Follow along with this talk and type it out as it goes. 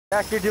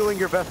Jack, you're doing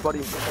your best, buddy.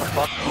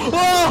 Fuck.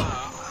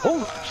 Oh!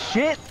 Oh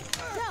shit!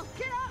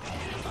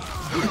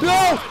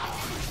 No!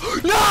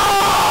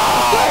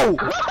 No!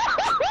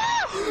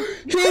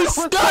 He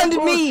stunned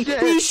me!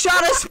 He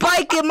shot a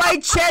spike in my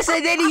chest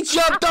and then he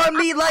jumped on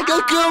me like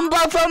a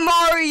Goomba from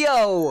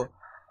Mario!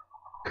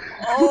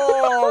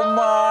 Oh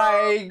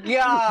my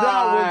god!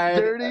 That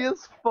was dirty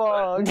as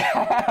fuck!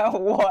 That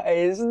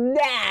was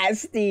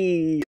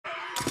nasty!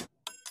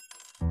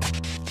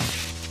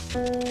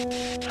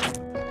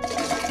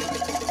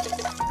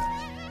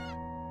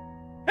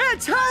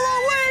 It's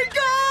Halloween,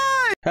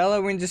 guys!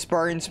 Hello, Winter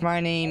Spartans. My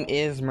name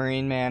is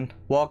Marineman.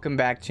 Welcome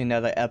back to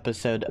another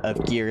episode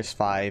of Gears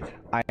 5.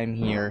 I am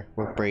here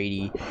with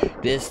Brady.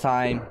 This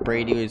time,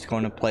 Brady is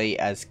going to play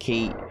as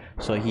Kate,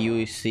 so he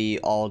will see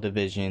all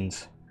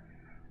divisions.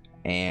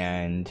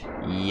 And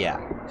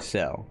yeah,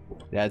 so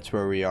that's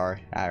where we are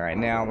at right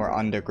now. We're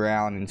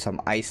underground in some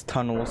ice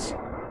tunnels.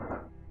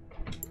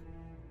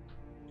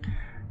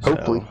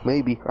 Hopefully,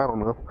 maybe. I don't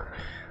know.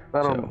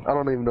 I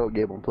don't even know what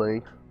game I'm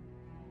playing.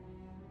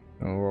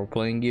 We're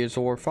playing Gears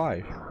of War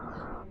 5.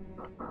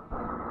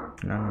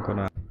 And I'm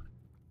gonna.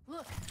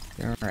 Look.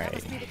 All right. That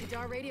must be the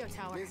Kadar radio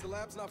tower. Means the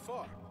lab's not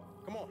far.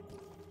 Come on.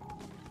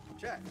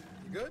 Jack,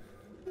 you good?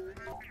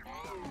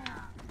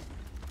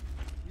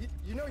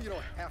 You know you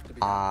don't have to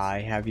be.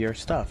 I have your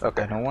stuff.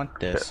 Okay. I don't want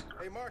this.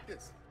 Hey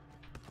Marcus,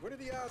 what are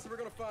the odds that we're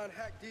gonna find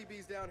hack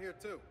DBs down here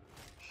too?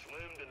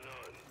 Slim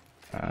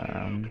to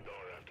none.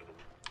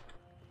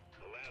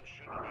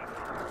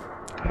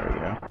 There we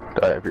go.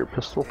 Do I have your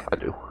pistol? I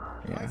do.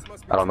 Yeah.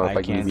 I don't know if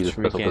I can use this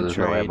pistol because there's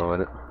no ammo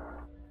in it.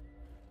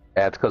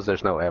 Yeah, it's because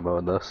there's no ammo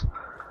in this.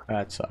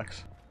 That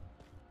sucks.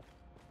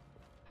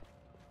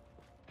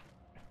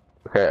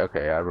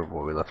 Okay, I remember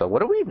where we left off. What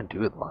did we even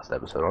do in the last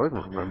episode? I don't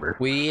even remember.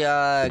 We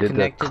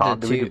connected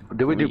the two.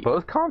 Did we do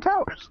both comm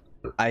towers?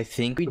 I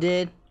think we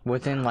did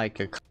within like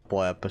a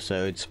couple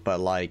episodes, but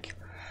like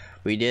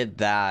we did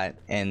that,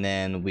 and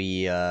then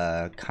we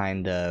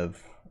kind of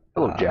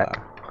Hello,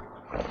 Jack.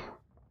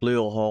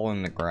 blew a hole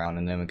in the ground,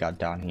 and then we got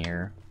down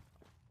here.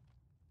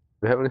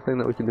 Do we have anything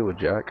that we can do with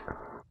Jack?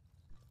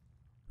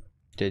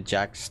 Did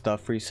Jack's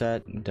stuff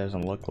reset? It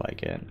doesn't look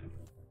like it.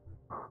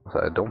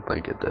 I don't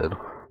think it did.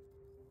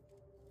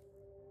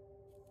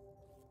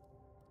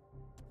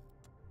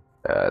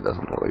 Yeah, it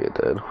doesn't look like it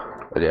did.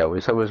 But yeah, we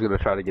said we was gonna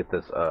try to get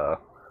this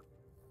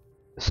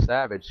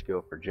savage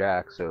skill for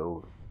Jack,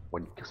 so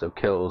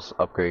kills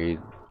upgrade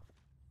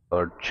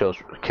or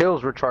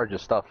kills recharge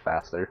his stuff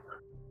faster.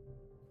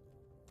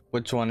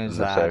 Which one is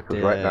that?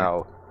 Because right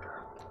now,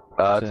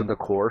 it's in the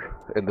core,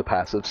 in the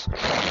passives.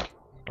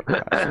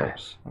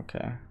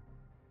 Okay.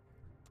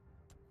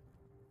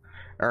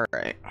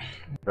 Alright.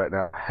 Right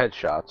now,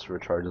 headshots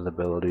recharges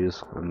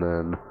abilities, and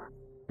then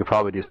you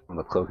probably do some of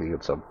the cloaking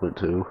at some point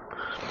too.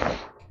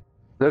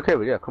 Okay,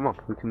 but yeah, come on,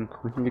 we can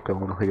get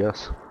going, I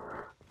guess.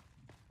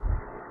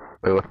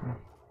 Wait, what?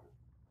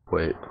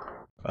 Wait.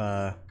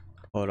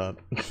 Hold up.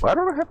 Why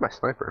don't I have my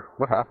sniper?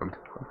 What happened?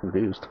 I'm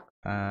confused.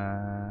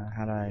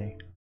 How do I?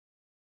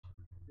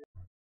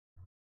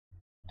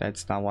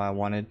 That's not what I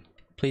wanted.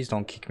 Please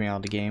don't kick me out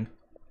of the game.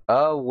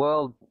 Oh,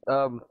 well,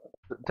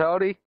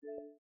 Tony?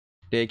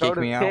 Did it kick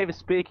me out? Cave is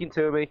speaking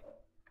to me.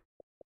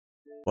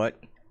 What?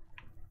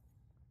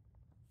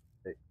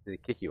 Did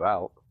it kick you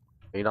out?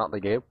 Are you not in the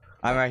game?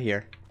 I'm right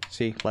here.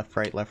 See? Left,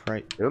 right, left,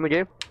 right. You in the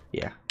game?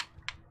 Yeah.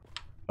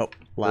 Oh,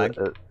 lag.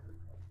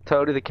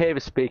 Tony, the cave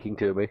is speaking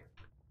to me.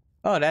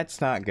 Oh,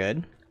 that's not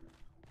good.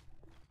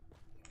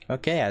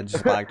 Okay, I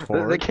just lagged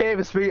forward. The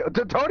cave is speaking.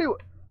 Tony,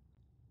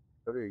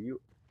 are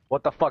you?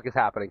 What the fuck is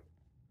happening?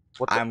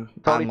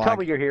 Tony, tell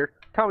me you're here.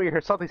 Tell me you're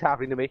here. Something's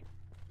happening to me.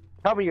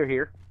 Tell me you're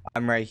here.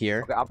 I'm right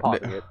here. Okay, I'm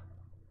pausing it.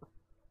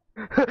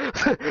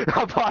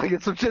 I'm pausing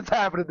it. Some shit's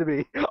happening to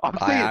me.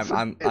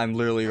 I'm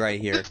literally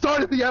right here. It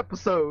started the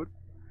episode.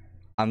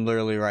 I'm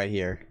literally right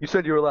here. You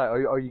said you were alive.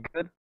 Are you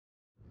good?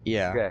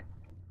 Yeah. Okay.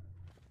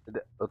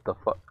 What the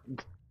fuck?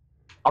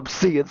 I'm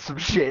seeing some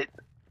shit.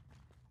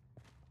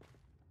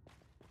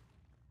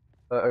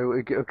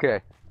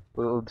 Okay.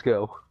 Well, let's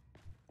go.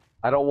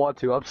 I don't want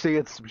to. I'm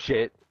seeing some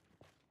shit.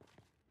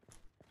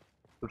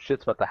 Some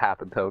shit's about to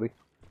happen, Tony.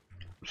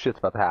 Some shit's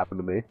about to happen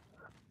to me.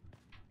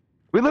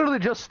 We literally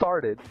just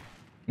started.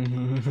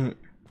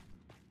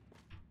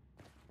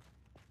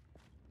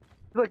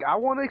 Like, I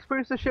want to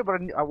experience this shit, but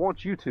I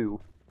want you to.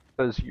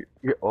 Because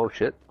you're. Oh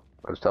shit.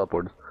 I just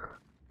teleported.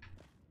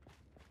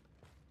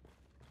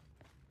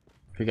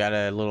 We got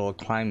a little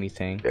climby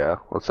thing. Yeah,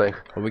 let's say.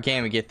 But we can't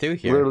even get through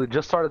here. Literally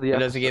just started the It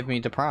episode. doesn't give me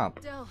the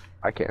prompt. Del,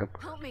 I can.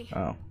 help me.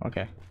 Oh,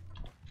 okay.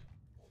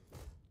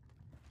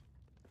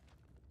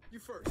 You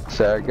first.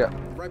 So I got.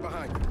 Right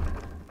behind you.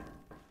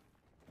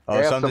 Oh,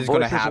 I got something's some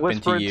gonna voices happen to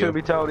whispering you. to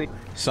me, Tony.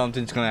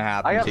 Something's gonna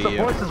happen I got to some you.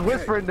 voices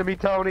whispering to me,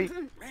 Tony.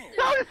 Tony,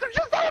 some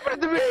shit's happening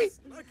to me.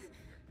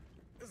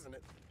 Isn't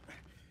it?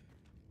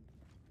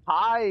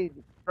 Hi,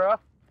 bruh.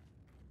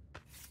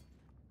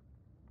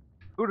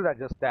 Who did I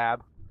just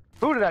stab?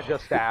 Who did I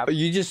just stab?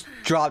 You just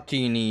dropped to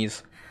your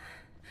knees.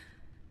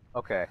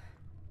 Okay.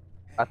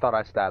 I thought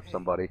I stabbed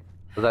somebody.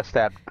 'Cause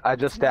I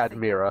just stabbed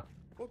Mira.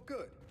 Well,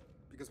 good,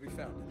 because we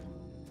found it.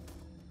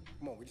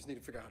 Come on, we just need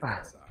to figure out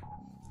how to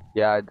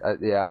get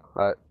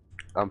inside.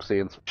 I'm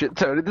seeing some shit,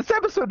 Tony. This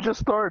episode just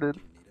started.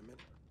 Do you need a minute?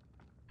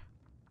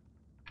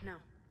 No.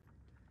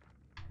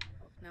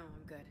 No,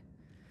 I'm good.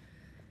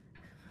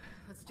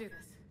 Let's do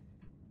this.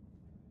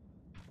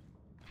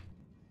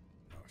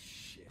 Oh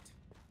shit.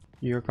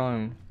 You're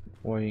going.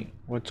 Wait,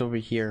 what's over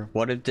here?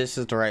 What if this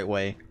is the right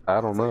way?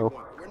 I don't Tell you know.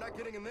 what, we're not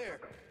getting in there.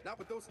 Not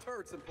with those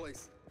turrets in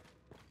place.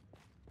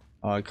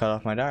 Oh, I cut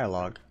off my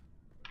dialogue.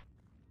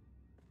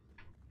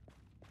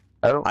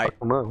 I don't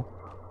know.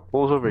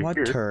 What was over What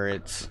here?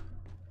 turrets?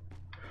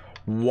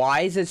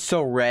 Why is it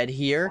so red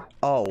here?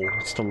 Oh,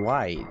 it's the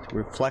light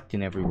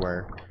reflecting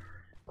everywhere.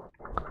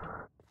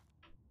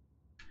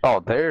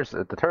 Oh, there's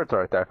the turrets are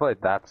right there. I feel like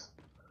that's.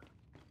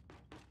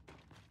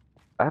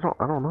 I don't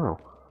know.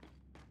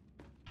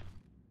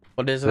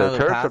 Well, there's The another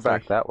turrets are pathway.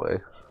 back that way.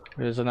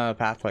 There's another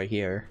pathway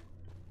here.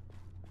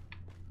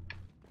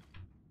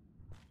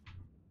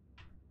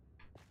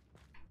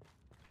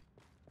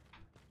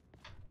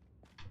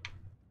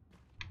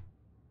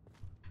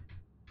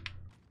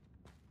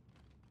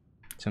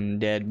 Some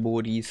dead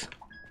bodies.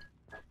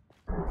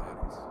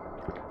 Bodies.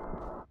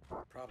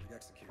 Probably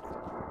executed.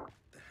 What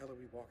the hell are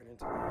we walking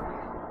into here?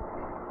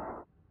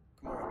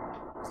 Come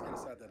on, let's get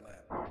inside that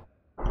lab.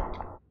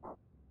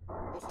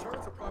 Those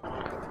turrets are probably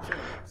hooked up to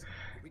generators.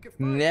 We can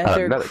find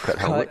Nether Nether cut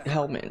cut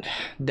helmet.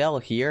 Dell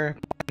here.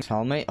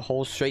 Helmet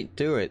holes straight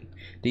through it.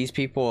 These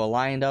people are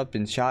lined up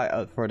and shot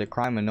up for the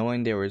crime of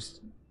knowing there was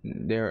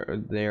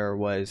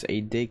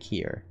a dig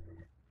here.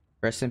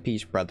 Rest in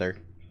peace, brother.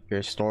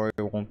 Your story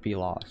won't be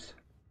lost.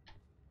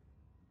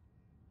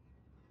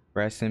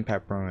 Rest in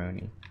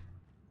pepperoni.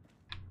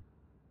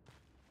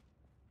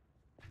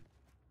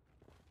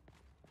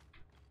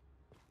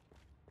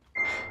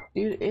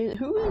 Dude,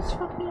 who is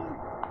fucking...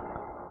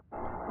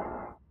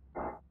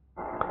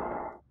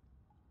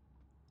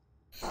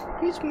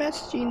 Who's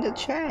messaging the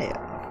chat?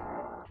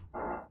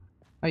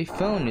 My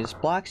phone is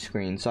black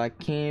screen, so I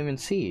can't even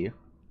see.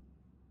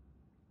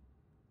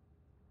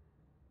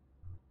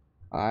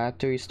 I have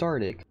to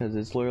restart it because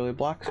it's literally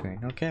black screen.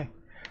 Okay.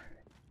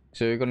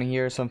 So you're gonna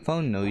hear some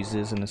phone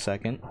noises in a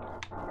second.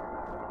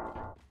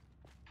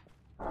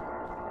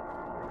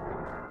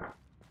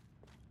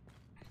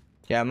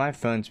 Yeah, my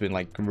phone's been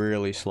like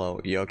really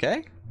slow. You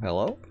okay?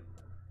 Hello?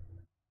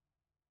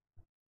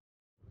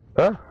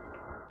 Huh?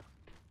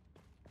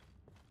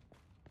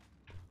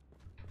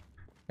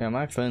 Yeah,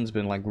 my phone's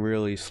been like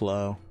really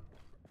slow.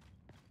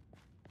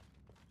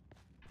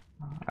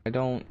 I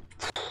don't...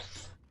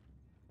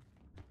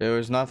 There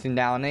was nothing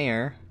down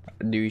there.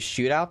 Do you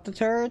shoot out the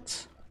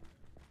turrets?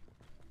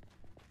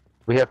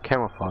 We have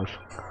camouflage.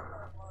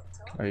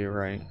 Oh, you're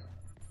right.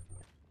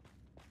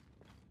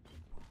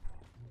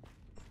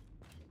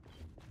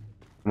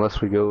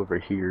 Unless we go over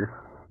here.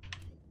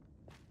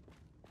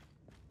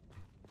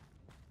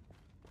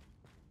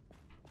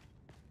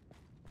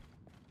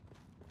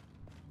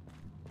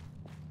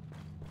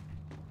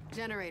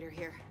 Generator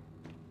here.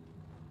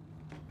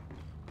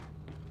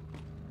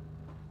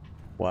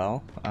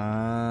 Well,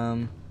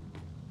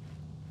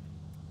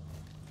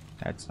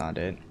 that's not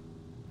it.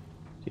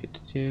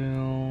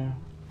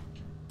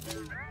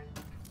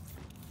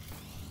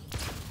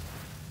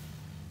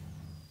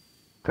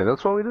 Think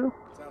that's what we do?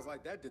 Sounds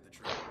like that did the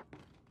trick.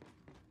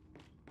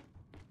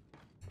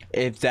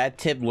 If that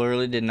tip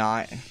literally did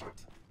not...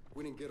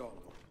 We didn't get all of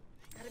them.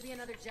 Gotta be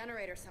another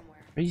generator somewhere.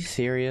 Are you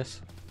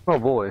serious? Oh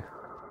boy.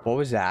 What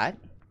was that?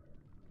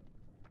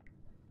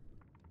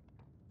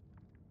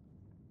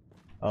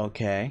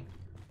 Okay.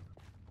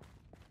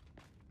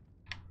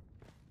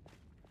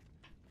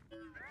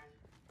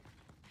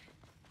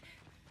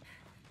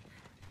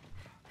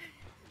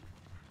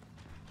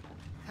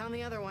 Found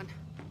the other one.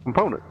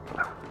 Component.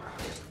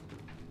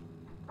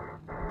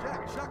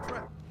 Jack, shock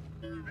trap.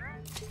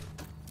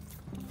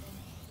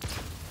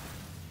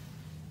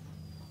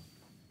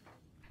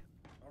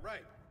 All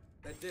right,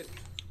 that did it.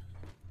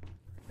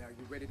 Now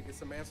you ready to get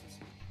some answers?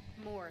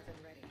 More than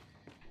ready.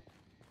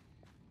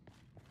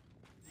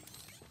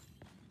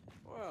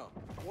 Well,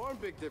 one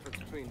big difference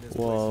between this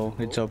Whoa, place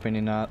and it's the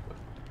opening up.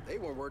 They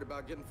weren't worried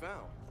about getting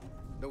found.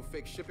 No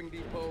fake shipping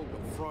depot,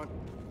 no front.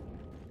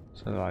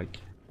 So like...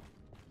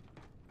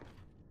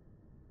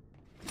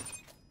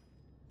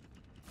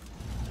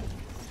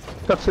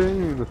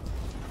 Cutscene.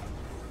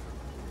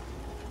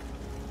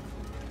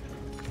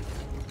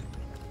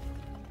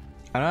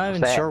 I'm not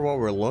even What's that? sure what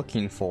we're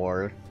looking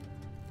for.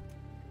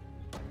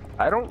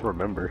 I don't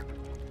remember.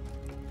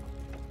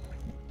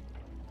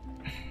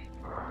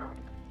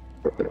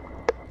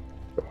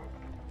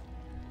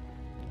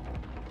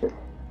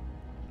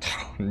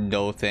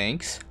 No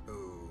thanks.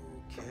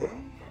 Okay.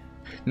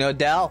 No,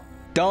 Dell,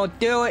 don't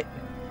do it.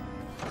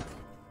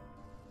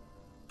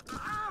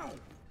 Ow!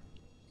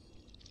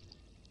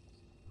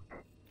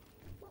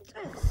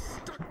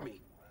 Stuck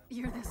me.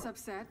 You're this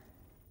upset?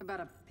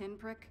 About a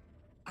pinprick?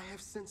 I have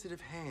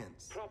sensitive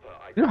hands. Proper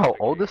You know how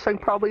old this thing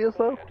probably is,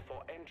 though?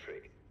 for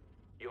entry.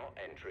 Your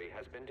entry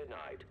has been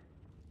denied.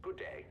 Good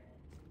day.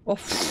 Oh,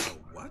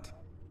 What?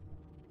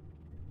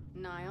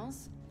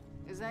 Niles?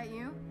 Is that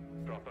you?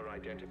 Proper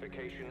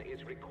identification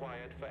is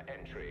required for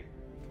entry.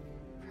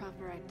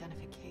 Proper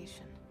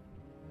identification.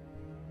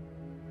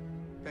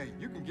 Hey,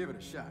 you can give it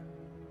a shot,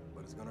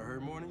 but it's gonna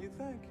hurt more than you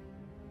think.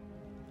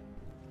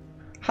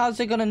 how's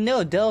it gonna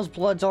know? Dell's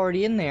blood's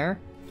already in there.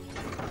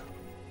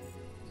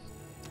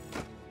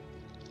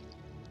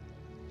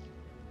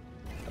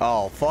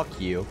 Oh, fuck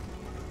you.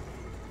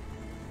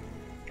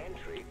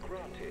 Entry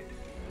granted.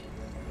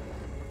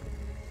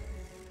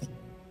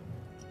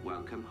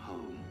 Welcome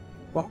home.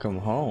 Welcome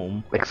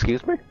home.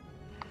 Excuse me?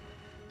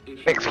 If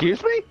you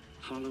Excuse me?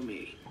 follow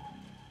me.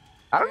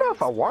 I don't know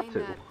if I want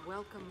Explain to. that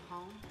Welcome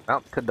home.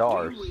 Mount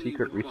Kadar's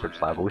secret research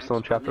lab. Are we still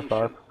in chapter 5?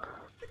 I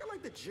think I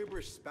like the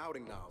gibberish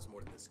spouting Niles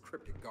more than this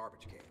cryptic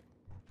garbage can.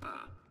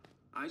 Ah,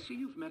 I see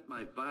you've met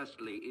my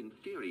vastly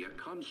inferior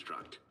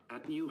construct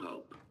at New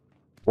Hope.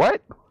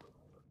 What?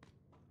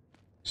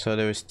 So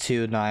there was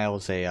 2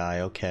 Niles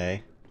AI,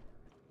 okay.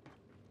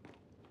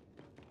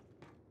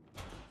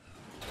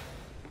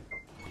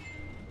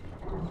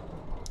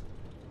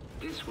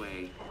 This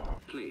way,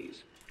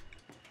 please.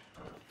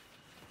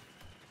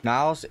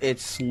 Niles,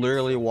 it's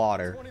literally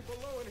water. 20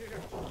 below in here.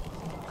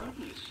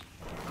 Goodness.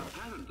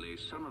 Apparently,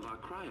 some of our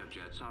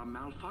cryojets are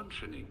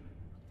malfunctioning.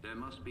 There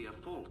must be a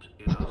fault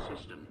in our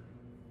system.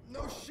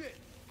 No shit.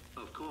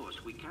 Of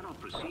course, we cannot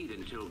proceed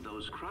until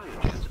those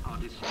cryojets are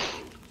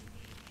disabled.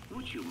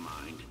 Would you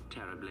mind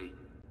terribly?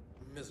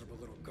 Miserable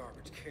little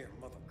garbage can,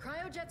 mother.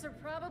 Cryojets are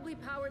probably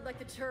powered like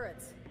the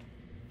turrets.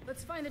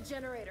 Let's find a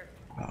generator.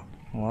 Oh,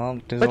 well,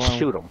 there's Let's only,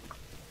 shoot him.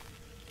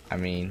 I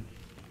mean,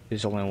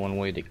 there's only one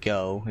way to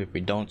go if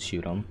we don't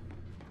shoot them.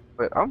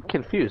 Wait, I'm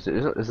confused.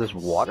 Is this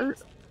water?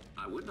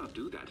 I would not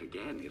do that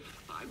again if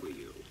I were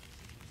you.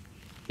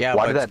 Yeah,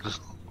 Why but did that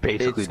just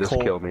basically it's just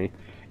cold. kill me?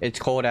 It's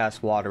cold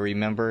ass water,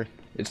 remember?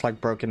 It's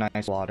like broken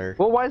ice water.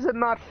 Well, why is it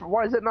not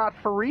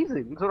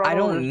freezing? That's what I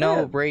don't know,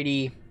 understand.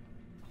 Brady.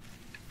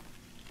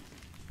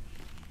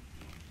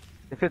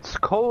 If it's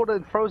cold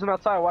and frozen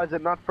outside, why is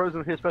it not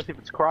frozen here, especially if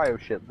it's cryo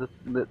shit?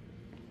 That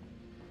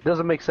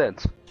doesn't make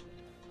sense.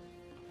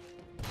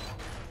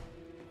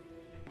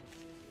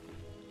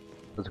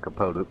 There's a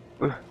component.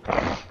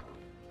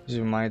 This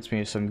reminds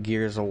me of some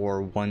Gears of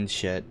War 1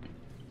 shit.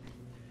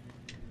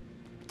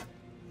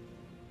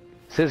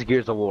 This is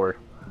Gears of War.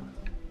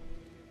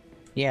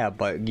 Yeah,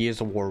 but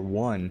Gears of War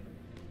 1.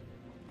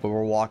 But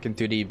we're walking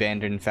through the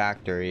abandoned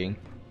factory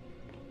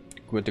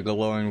with the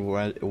glowing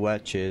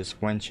wrenches,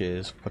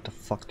 what the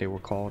fuck they were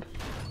called?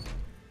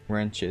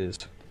 Wrenches,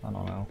 I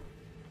don't know.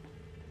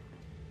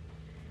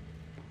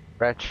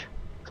 Wretch.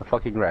 It's a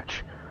fucking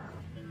wretch.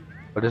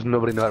 Or does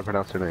nobody know how to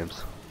pronounce their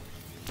names?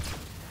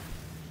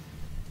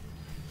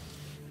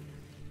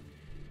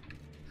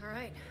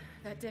 Alright,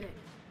 that did it.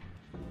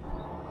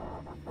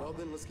 Well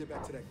then, let's get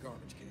back to that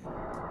garbage can.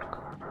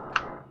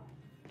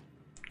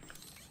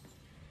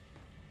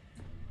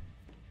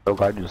 Oh,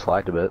 glad you just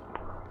lied a bit.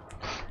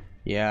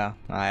 Yeah,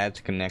 I had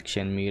the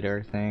connection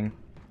meter thing.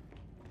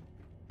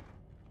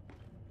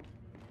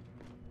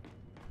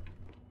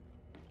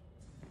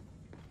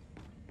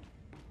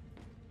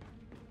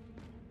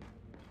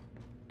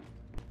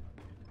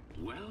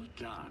 Well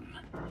done.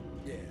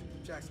 Yeah,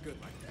 Jack's good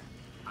like that.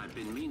 I've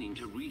been meaning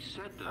to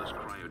reset those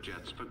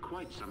cryojets for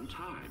quite some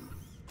time.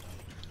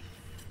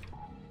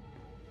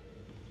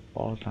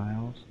 All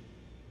tiles.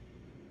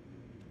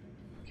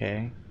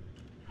 Okay.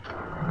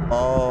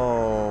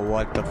 Oh,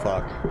 what the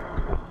fuck?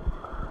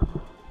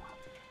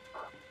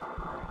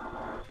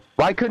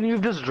 Why couldn't you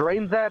have just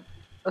drained that?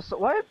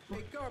 What?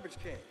 Hey, garbage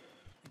can.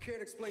 You care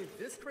to explain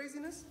this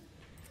craziness?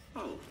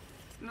 Oh,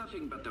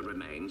 nothing but the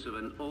remains of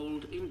an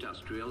old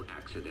industrial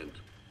accident.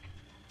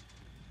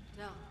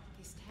 No,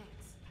 these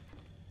tanks.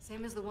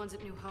 Same as the ones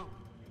at New Hope.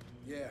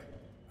 Yeah,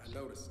 I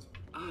noticed.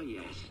 Ah,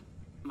 yes.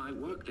 My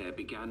work there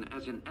began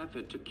as an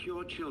effort to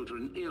cure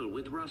children ill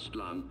with rust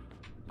lung,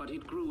 but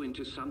it grew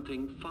into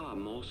something far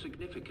more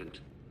significant.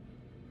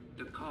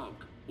 The cog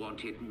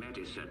wanted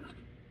medicine.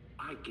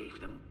 I gave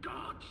them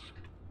gods.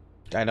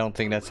 I don't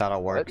think that's how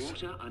it works.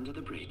 Water under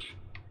the bridge.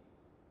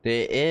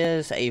 There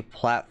is a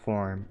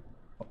platform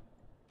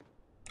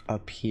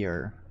up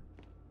here,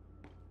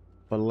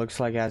 but it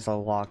looks like it has a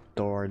locked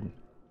door.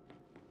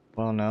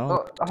 Well,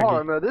 no. Hold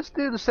on, no. This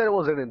dude said it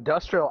was an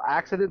industrial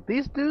accident.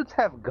 These dudes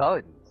have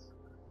guns.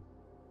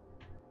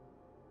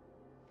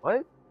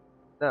 What?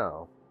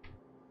 No.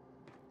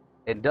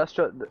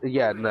 Industrial?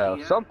 Yeah,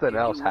 no. Something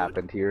else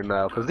happened here.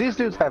 No, because these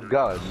dudes have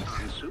guns.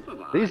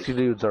 These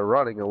dudes are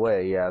running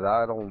away. Yeah,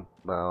 I don't.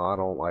 No, I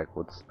don't like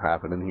what's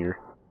happening here.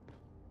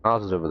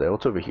 Ours is over there.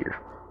 What's over here?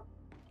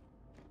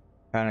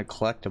 Kind of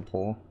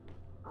collectible.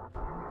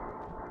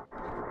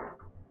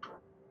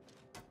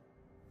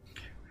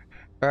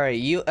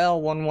 Alright,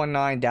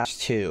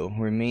 UL-119-2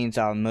 remains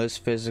our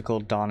most physical,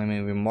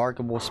 dominant,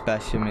 remarkable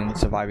specimen,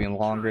 surviving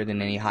longer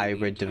than any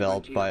hybrid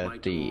developed by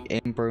the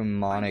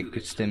embryonic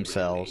stem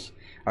cells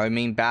I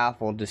remain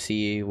baffled to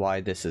see why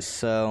this is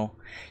so.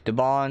 The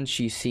bond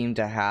she seemed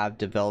to have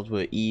developed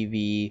with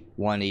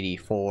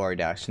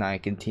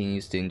EV-184-9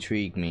 continues to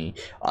intrigue me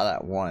all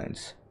at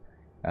once.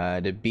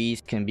 The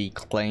beast can be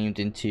claimed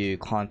into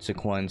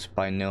consequence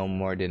by no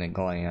more than a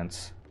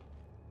glance.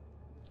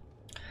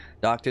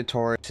 Dr.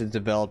 Torres has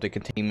developed a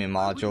containment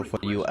module for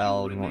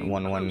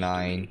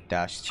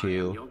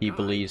UL-119-2. He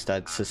believes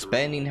that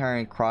suspending her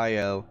in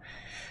cryo,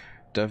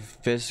 the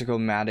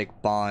physicomatic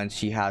bond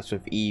she has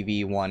with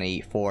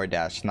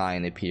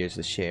EV-184-9 appears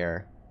to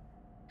share,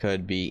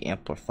 could be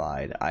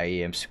amplified. I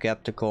am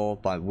skeptical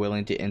but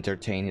willing to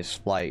entertain his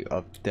flight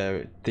of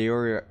the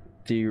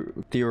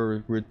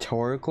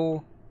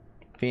rhetorical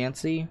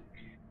fancy.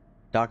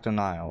 Dr.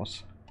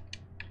 Niles.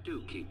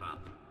 Do keep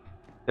up.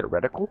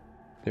 Theoretical?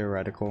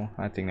 Theoretical.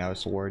 I think that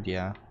was the word,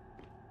 yeah.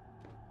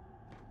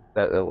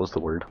 That was the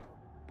word.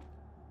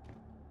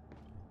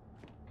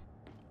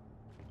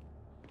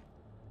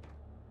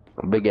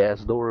 A big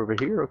ass door over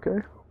here, okay.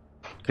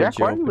 Jack,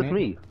 why are you with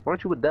me? Why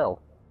aren't you with Dell?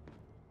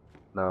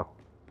 No.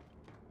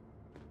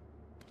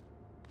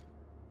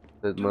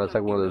 It's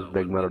like one of those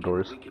big metal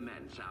doors.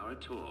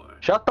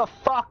 Shut the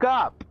fuck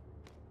up!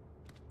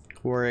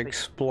 We're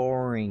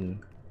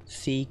exploring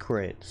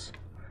secrets.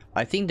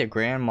 I think the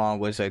grandma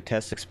was a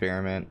test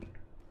experiment.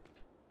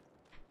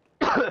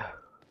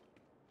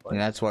 And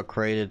that's what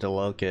created the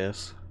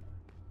locust.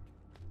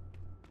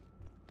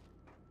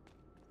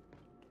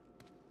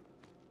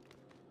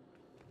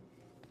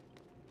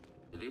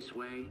 This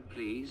way,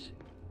 please.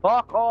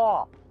 Fuck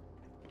off!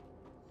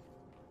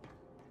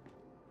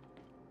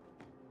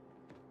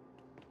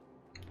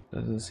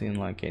 Doesn't seem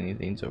like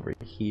anything's over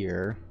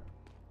here.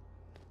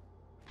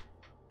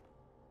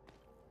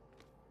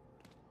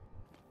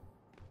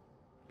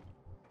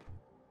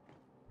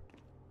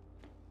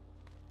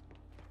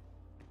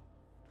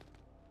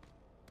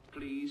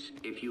 Please,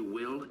 if you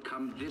will,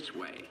 come this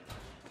way.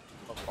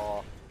 Fuck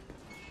off.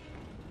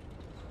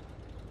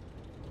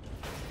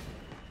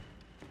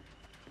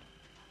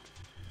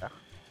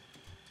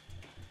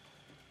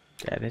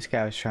 Yeah, this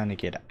guy was trying to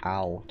get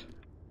out.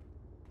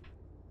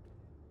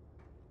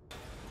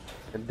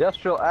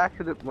 Industrial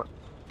accident.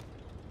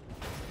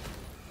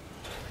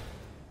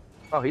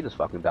 Oh, he just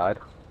fucking died.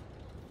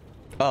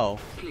 Oh.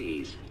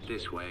 Please,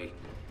 this way.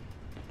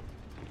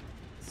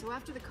 So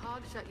after the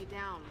cog shut you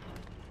down,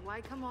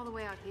 why come all the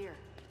way out here?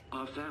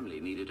 Our family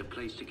needed a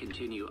place to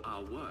continue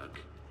our work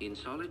in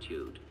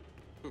solitude.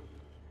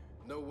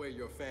 No way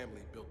your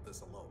family built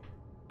this alone.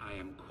 I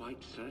am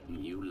quite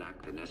certain you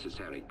lack the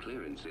necessary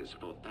clearances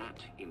for that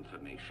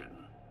information.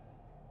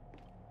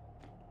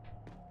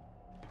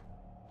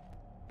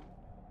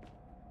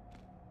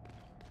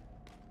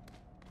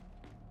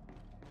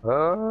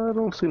 I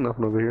don't see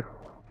nothing over here.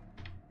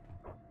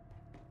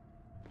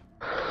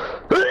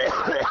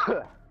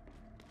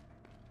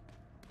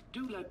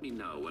 Do let me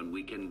know when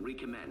we can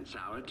recommence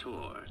our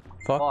tour.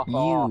 Fuck you.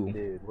 Off,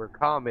 dude. We're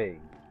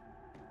coming.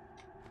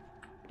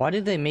 Why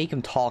did they make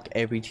him talk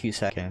every 2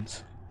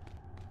 seconds?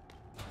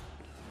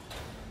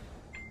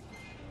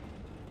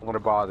 I'm gonna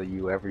bother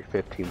you every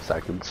 15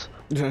 seconds.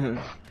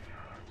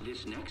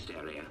 This next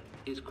area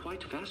is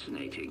quite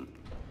fascinating.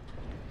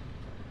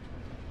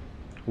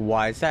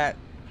 Why is that?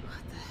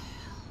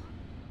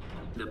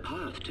 The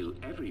path to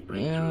every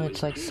breakthrough Yeah, it's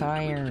is like paved with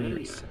science.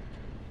 failure.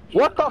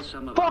 What Here the are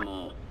some of fuck? the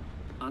more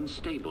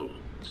unstable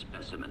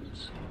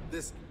specimens.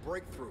 This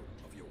breakthrough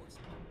of yours.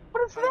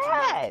 What is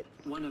that?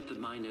 One of the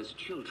miner's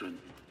children,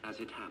 as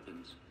it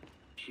happens.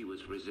 She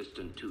was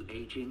resistant to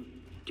aging,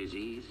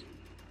 disease.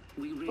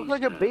 We raised Looks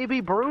like a her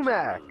baby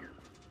Brumac. alone.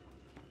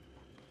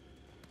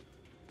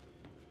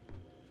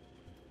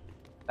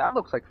 That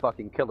looks like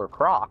fucking Killer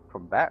Croc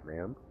from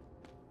Batman.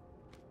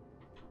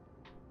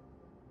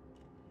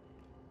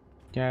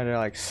 Yeah, they're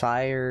like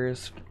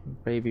sires,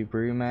 baby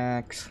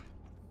Brumacs.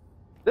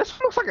 This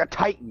looks like a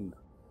Titan.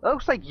 That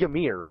looks like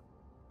Ymir.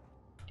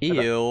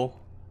 Ew.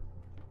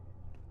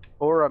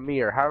 Or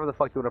Amir, however the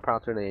fuck you want to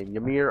pronounce her name.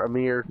 Ymir,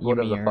 Amir,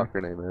 whatever the Ymir. fuck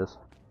her name is.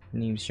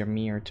 Name's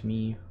Ymir to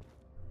me.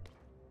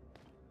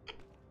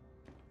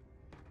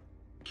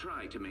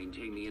 Try to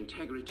maintain the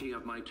integrity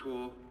of my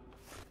tour.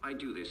 I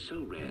do this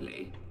so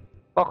rarely.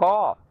 Fuck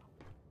off.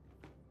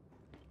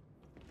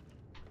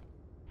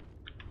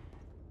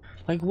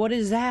 Like, what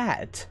is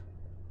that?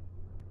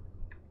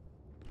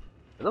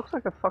 It looks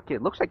like a fucking.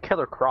 It looks like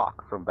Killer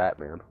Croc from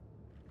Batman.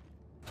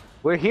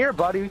 We're here,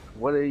 buddy.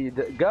 What are you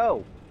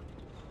go?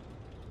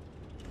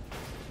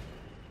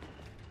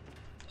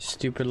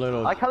 Stupid I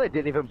little. like how they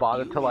didn't even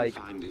bother You to may like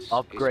find this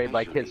upgrade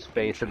like his especially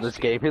face in this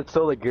interesting. game. It's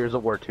still the Gears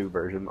of War 2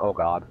 version. Oh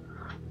god.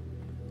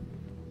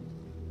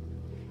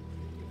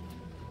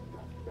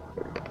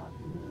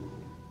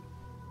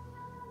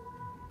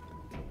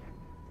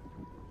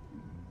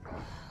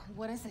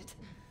 What is it?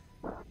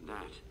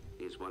 That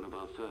is one of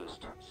our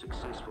first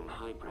successful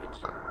hybrids.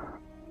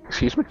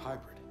 Excuse me.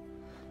 Hybrid.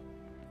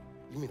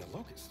 You mean a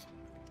locust?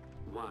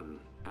 One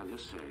and the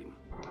same.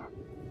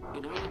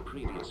 In our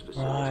previous facility,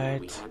 we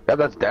What? had Yeah,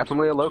 that's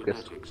definitely a problems with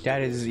locust. genetics.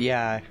 That is,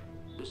 yeah.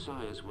 The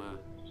sires were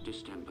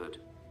distempered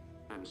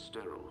and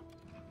sterile.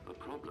 a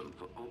problem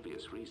for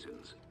obvious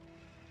reasons.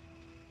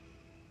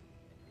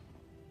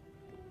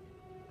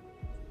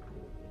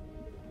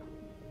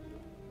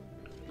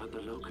 But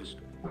the Locust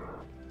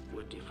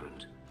were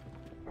different.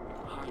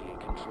 Highly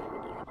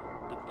controllable,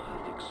 the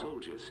perfect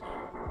soldiers,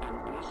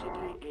 and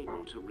blessedly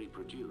able to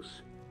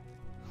reproduce.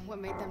 What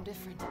made them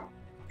different?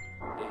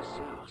 Their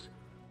cells.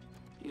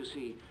 You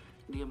see,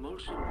 the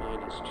Emulsion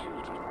Miner's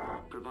children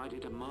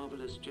provided a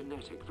marvelous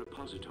genetic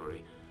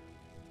repository,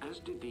 as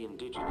did the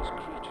indigenous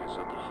creatures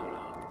of the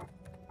Hollow.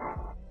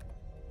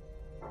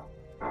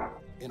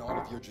 In all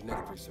of your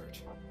genetic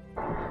research,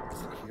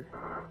 is it here?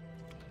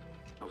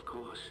 Of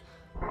course.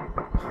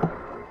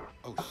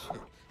 Oh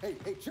shit.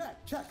 Hey,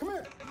 Jack, come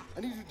here. I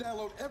need you to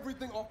download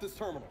everything off this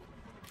terminal.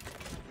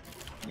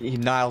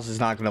 Niles is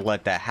not going to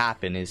let that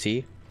happen, is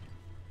he?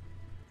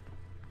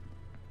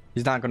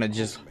 He's not going to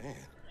just... Oh, man.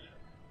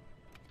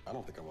 I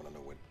don't think I want to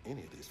know what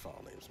any of these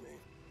file names mean.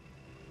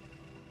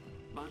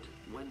 But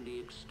when the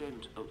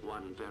extent of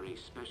one very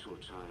special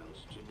child's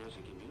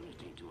genetic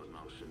immunity to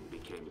emulsion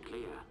became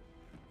clear,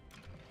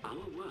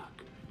 our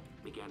work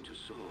began to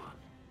soar.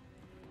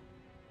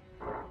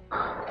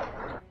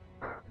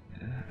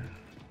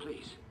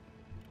 Please,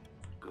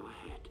 go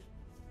ahead.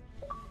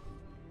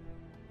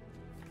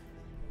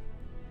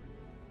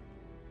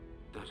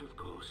 That, of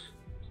course,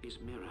 is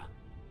Mira,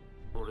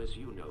 or as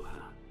you know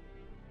her,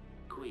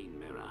 Queen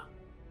Mira.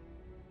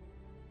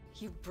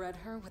 You bred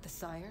her with the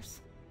sires?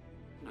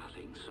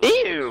 Nothing so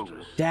Ew!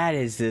 monstrous. That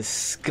is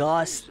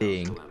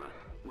disgusting. However,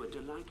 were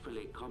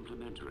delightfully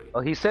complementary.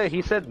 Well, he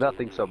said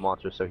nothing so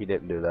monstrous, so he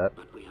didn't do that.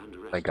 But we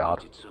Thank God.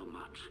 underestimated so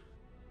much.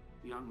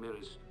 Young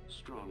Mira's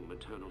strong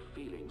maternal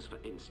feelings, for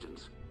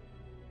instance.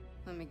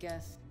 Let me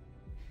guess.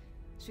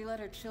 She led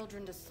her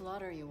children to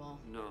slaughter you all.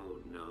 No.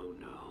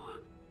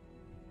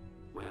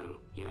 Well,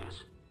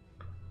 yes.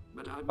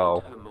 But I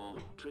meant her more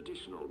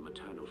traditional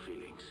maternal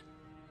feelings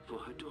for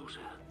her daughter,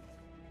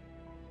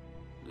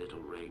 little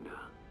Raina.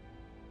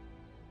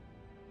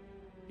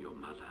 Your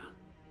mother.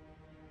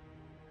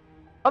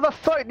 How the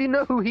fuck do you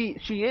know who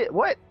she is?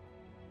 What?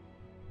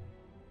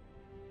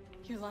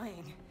 You're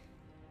lying.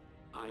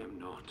 I am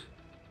not.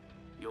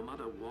 Your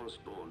mother was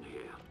born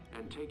here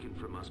and taken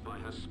from us by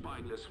her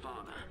spineless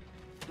father,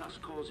 thus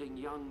causing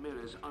young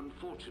Mira's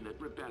unfortunate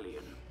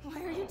rebellion.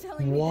 Why are you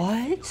telling me?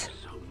 What?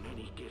 So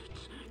many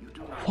gifts you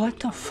do not What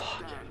the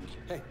understand. fuck?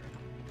 Hey,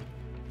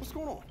 what's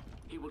going on?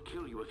 He will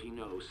kill you if he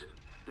knows.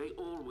 They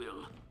all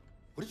will.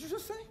 What did you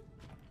just say?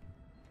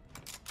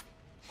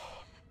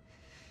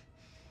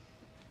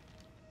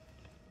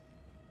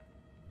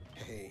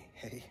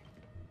 Hey,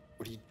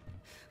 what are you...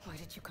 Why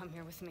did you come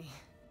here with me?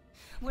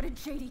 What did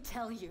JD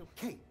tell you?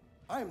 Kate,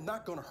 I am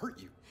not gonna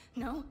hurt you.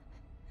 No?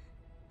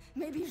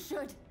 Maybe you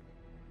should.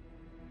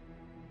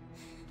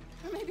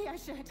 Or maybe I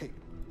should. Hey,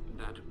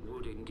 That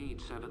would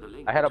indeed sever the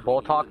link. I had a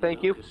bull between talk, and the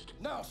thank you. Locust.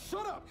 now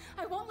shut up!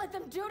 I won't let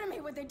them do to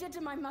me what they did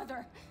to my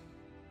mother.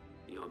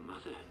 Your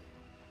mother?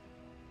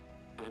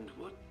 And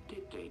what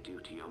did they do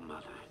to your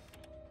mother?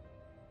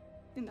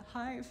 In the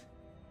hive,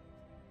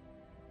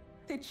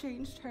 they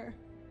changed her.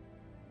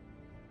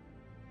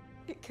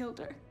 It killed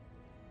her.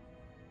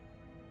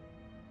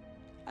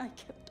 I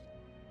killed her.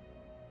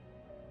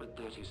 But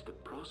that is the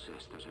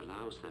process that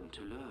allows them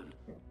to learn,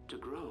 to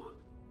grow.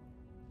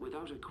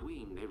 Without a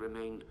queen, they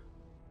remain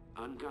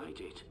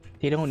unguided.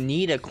 They don't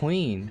need a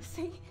queen.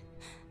 See?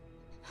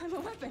 I'm a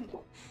weapon.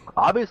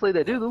 Obviously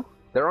they do.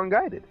 They're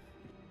unguided.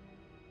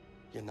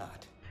 You're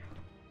not.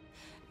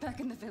 Back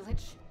in the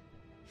village,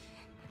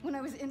 when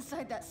I was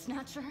inside that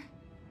snatcher,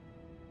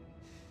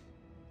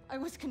 I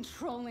was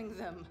controlling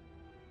them.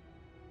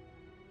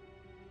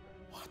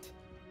 What?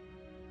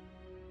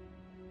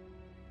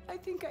 I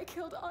think I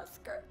killed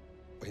Oscar.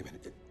 Wait a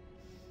minute.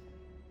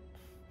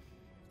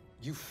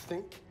 You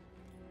think?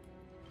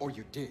 Or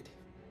you did?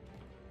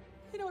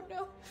 I don't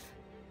know.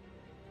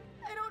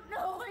 I don't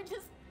know.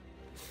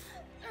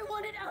 I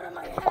want it out of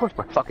my head. Of course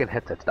my fucking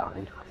headset's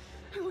dying.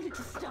 I want it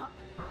to stop.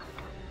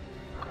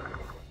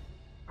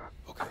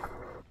 Okay.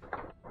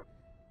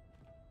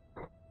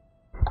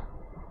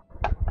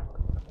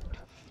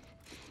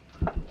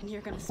 And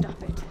you're gonna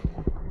stop it.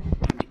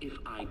 And if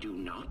I do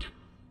not?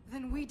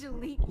 Then we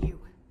delete you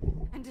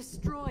and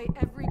destroy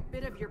every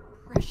bit of your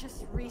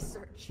precious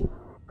research.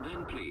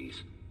 Then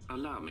please,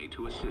 allow me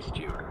to assist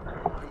you.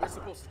 And we're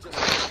supposed to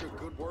just get a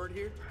good word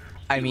here?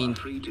 I You mean, are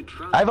free to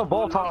trust I have a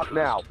bull or not talk trust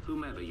now.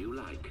 Whomever you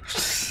like.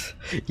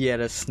 yeah,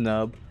 the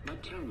snub.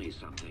 But tell me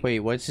something. Wait,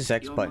 what's this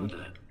X Your button?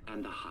 mother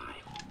and the hive.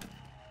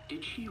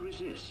 Did she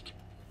resist?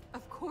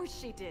 Of course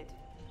she did.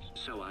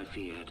 So I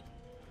feared.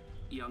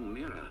 Young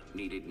Mira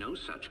needed no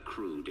such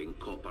crude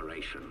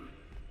incorporation.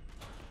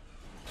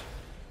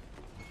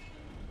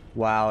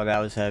 Wow, that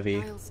was heavy.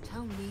 Niles,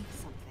 tell me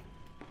something.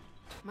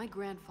 My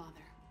grandfather.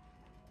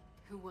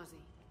 Who was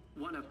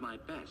he? One of my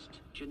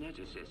best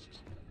geneticists.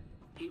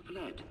 He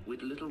fled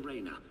with little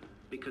Raina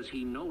because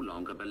he no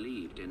longer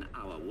believed in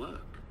our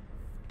work.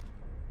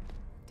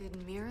 Did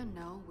Mira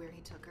know where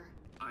he took her?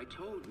 I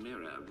told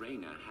Mira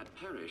Raina had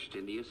perished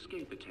in the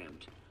escape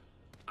attempt.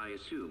 I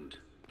assumed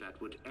that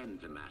would end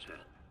the matter.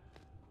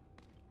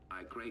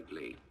 I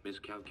greatly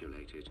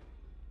miscalculated.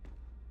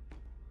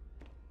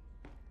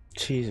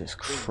 Jesus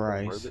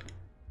Christ.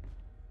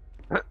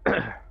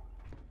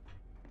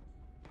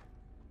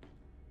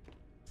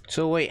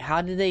 So wait,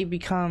 how did they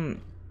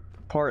become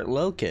part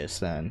locust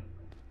then?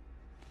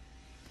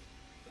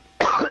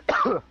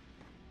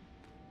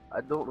 I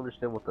don't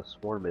understand what the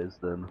swarm is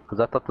then, because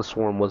I thought the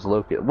swarm was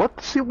locust.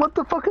 What? See, what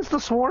the fuck is the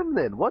swarm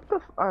then? What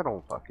the? I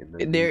don't fucking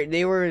know.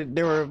 They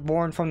were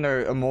born from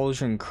their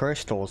emulsion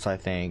crystals, I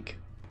think,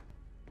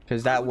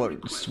 because that what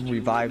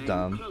revived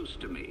them. Close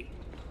to me.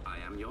 I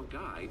am your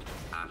guide,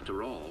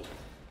 after all.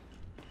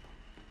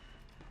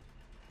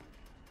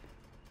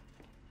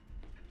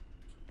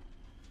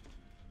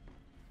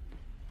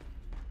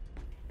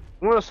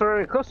 I'm gonna start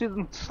getting close to you,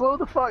 then slow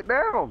the fuck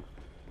down.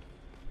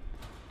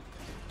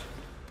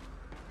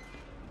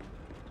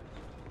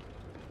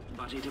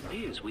 But it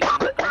appears we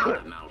have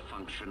another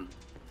malfunction.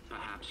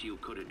 Perhaps you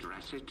could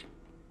address it?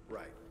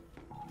 Right.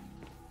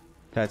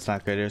 That's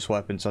not good. There's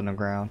weapons on the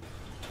ground.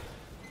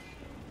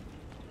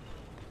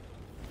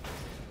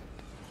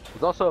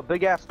 There's also a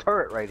big ass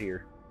turret right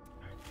here.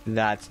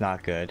 That's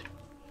not good.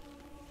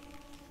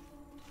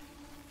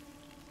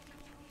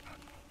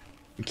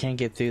 You can't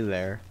get through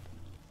there.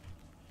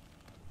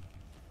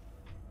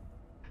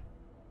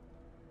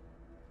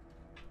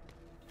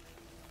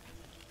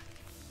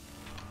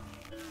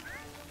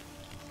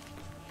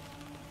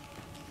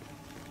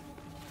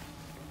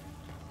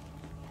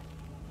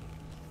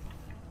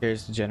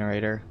 Here's the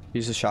generator.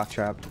 Use the shock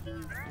trap.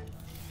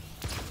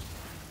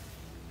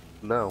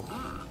 No.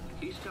 Ah,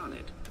 he's done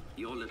it.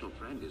 Your little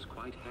friend is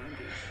quite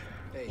handy.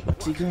 Hey,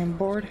 Secret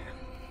board?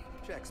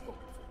 Jack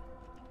spoken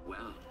for.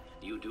 Well,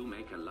 you do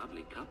make a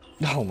lovely couple.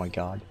 Oh my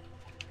god.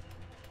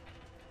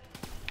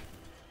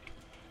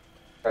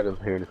 I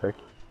didn't hear anything.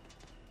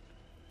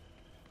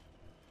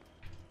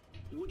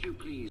 Would you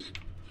please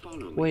follow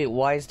me? Wait,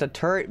 why is the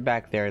turret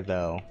back there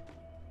though?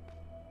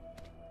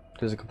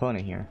 There's a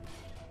component here.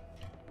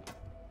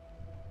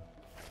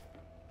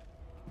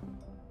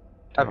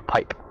 I have a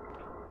pipe.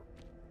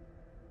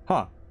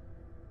 Huh.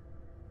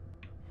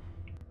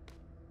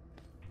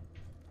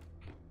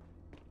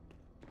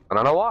 I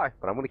don't know why,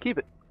 but I'm gonna keep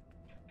it.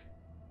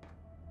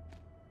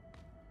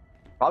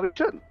 Probably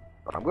shouldn't,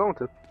 but I'm going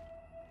to.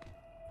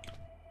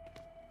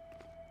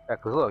 Yeah,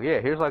 cause look, yeah,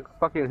 here's like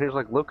fucking, here's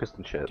like locust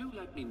and shit. Do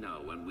let me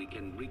know when we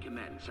can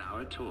recommence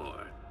our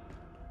tour.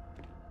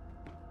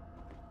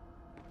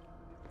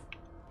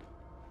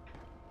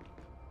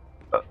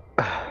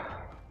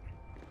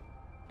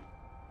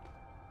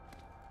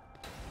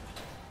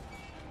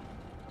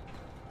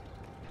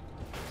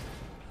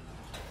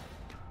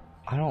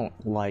 I don't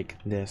like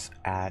this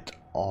at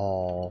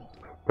all.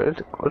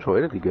 Which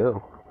way did he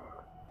go?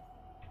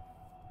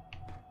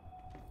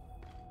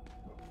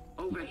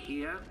 Over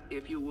here,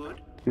 if you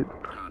would. Dude.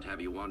 Can't have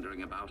you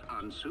wandering about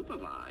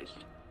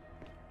unsupervised.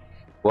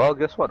 Well,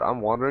 guess what? I'm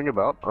wandering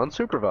about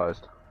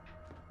unsupervised.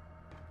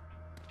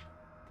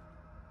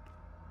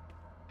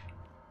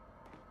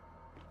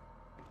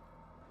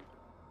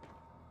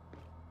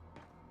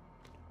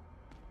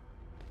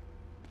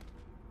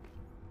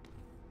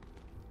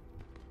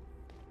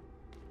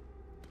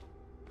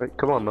 Hey,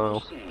 come on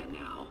now. There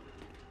now.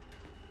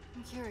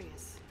 I'm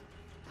curious.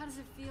 How does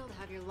it feel to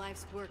have your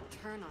life's work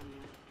turn on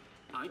you?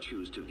 I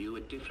choose to view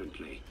it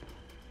differently.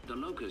 The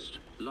Locust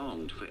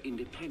longed for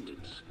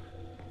independence.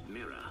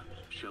 Mira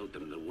showed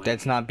them the way.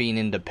 That's not being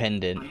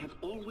independent. I have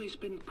always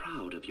been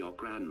proud of your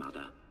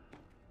grandmother.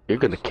 You're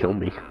gonna kill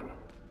me.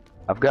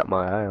 I've got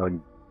my eye on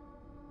you.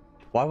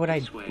 Why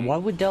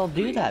would Dell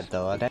do that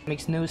though? That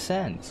makes no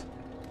sense.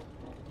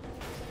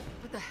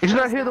 What the Did you hell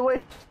not is hear the that?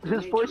 way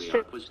his voice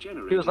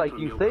changed? He was like,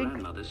 "You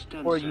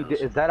think?" Or you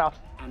did? Is that a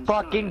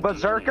fucking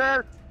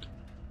berserker?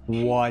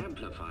 What?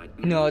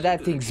 No,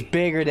 that thing's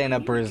bigger than a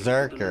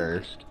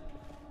berserker.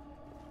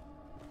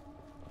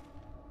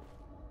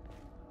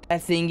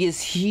 That thing is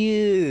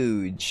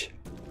huge.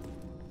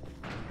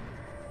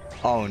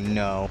 Oh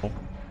no.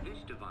 This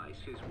device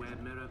is where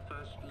Mira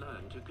first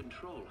learned to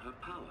control her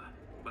power,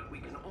 but we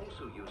can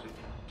also use it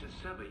to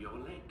sever your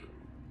leg,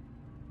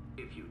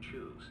 if you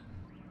choose.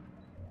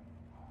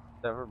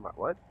 Never mind.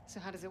 What? So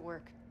how does it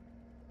work?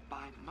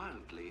 By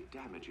mildly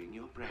damaging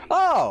your brain.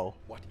 Oh!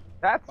 What?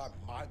 That's By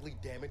mildly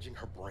damaging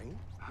her brain?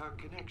 Her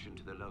connection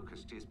to the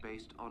Locust is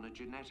based on a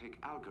genetic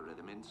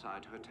algorithm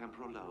inside her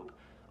temporal lobe.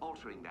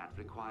 Altering that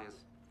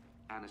requires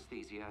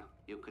anesthesia,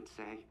 you could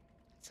say.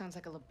 Sounds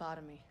like a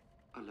lobotomy.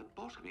 A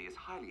lobotomy is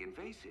highly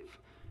invasive.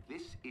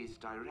 This is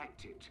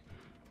directed.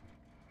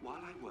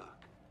 While I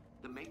work,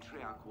 the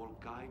matriarch will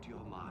guide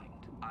your mind,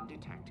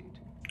 undetected,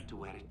 to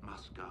where it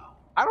must go.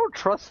 I don't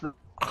trust the.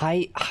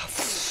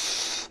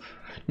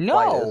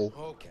 No!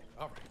 Okay,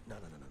 alright. No.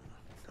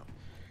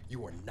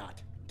 You are not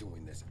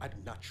doing this. I do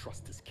not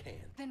trust this can.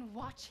 Then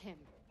watch him.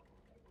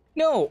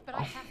 No! But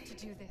I have to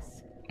do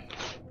this.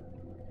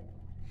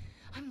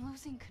 I'm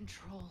losing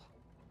control.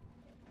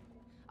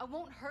 I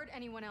won't hurt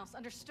anyone else,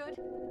 understood?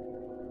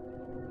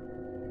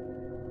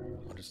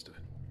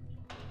 Understood.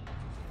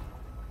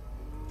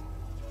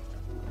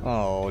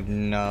 Oh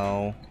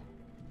no.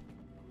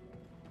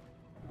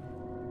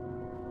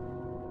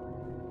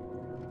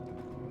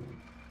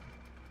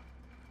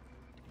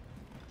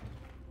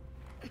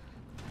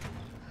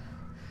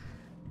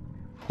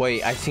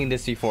 Wait, I've seen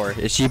this before.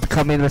 Is she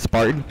becoming a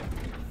Spartan?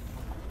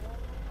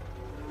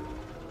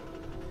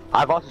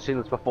 I've also seen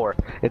this before.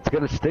 It's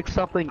gonna stick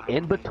something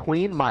in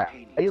between my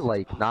eye,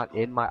 like not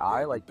in my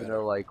eye, like you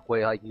know, like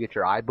way like you get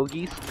your eye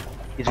boogies.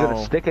 He's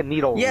gonna stick a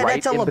needle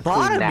right in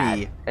between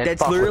that.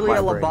 That's literally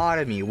a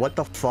lobotomy. What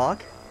the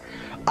fuck?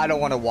 I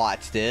don't want to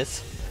watch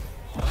this.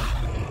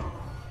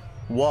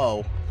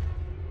 Whoa.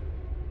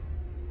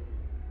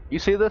 You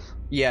see this?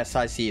 Yes,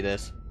 I see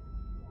this.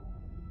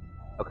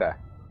 Okay.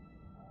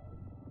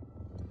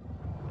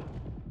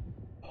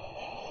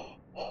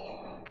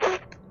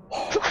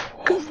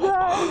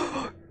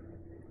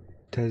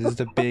 This is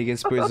the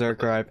biggest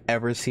berserker I've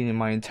ever seen in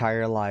my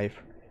entire life.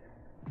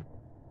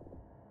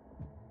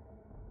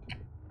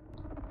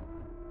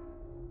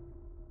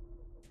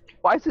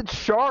 Why is it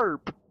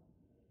sharp?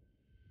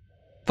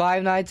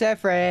 Five Nights at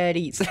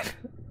Freddy's.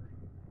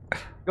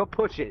 Go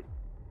push it.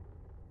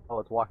 Oh,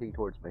 it's walking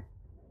towards me.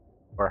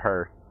 Or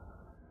her.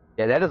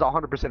 Yeah, that is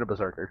 100% a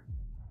berserker.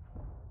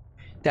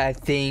 That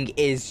thing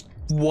is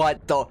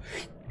what the...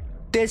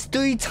 That's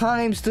 3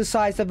 times the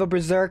size of a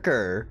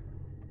berserker.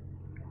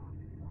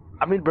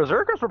 I mean,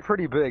 berserkers were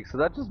pretty big, so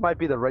that just might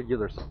be the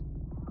regular.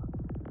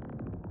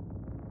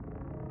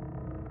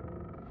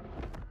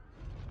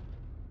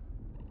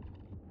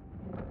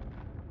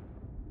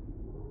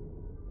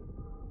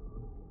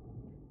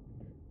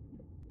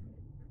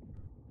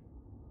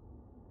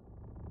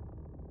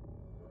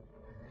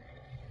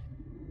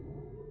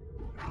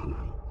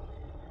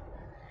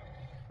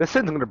 This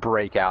thing's gonna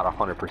break out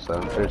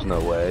 100%. There's no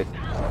way.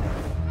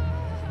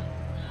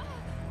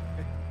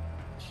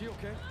 Is she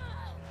okay?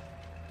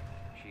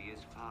 She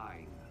is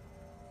fine.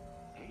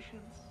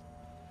 Patience.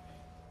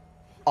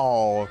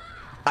 Oh,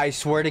 I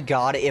swear to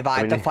God, if I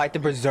have to fight the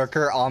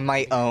berserker on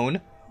my own,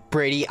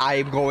 Brady, I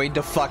am going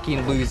to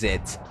fucking lose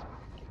it.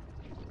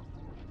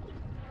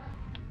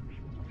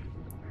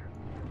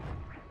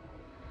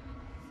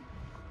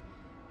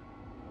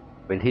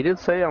 I mean, he did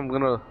say I'm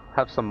gonna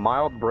have some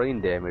mild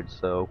brain damage,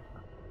 so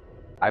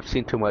I've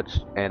seen too much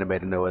anime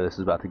to know where this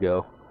is about to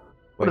go.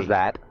 What is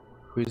that?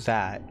 Who's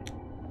that?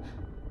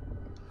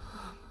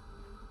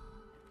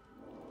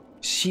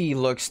 She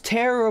looks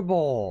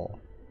terrible.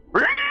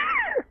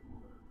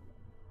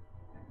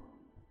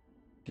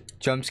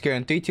 Jump scare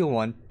in 3, 2,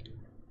 1.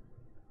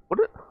 What?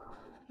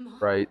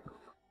 Right.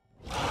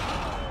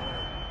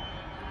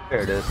 There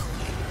it is.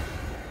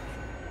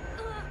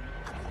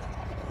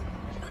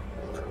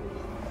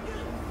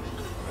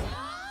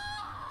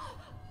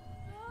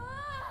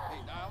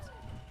 Hey, Niles.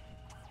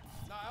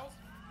 Niles,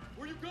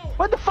 where you going?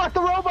 Where'd the fuck the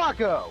robot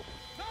go?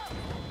 Stop!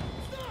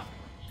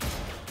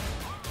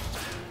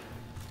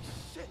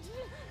 Shit!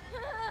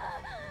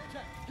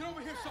 Jack, get over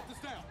here and shut this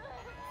down.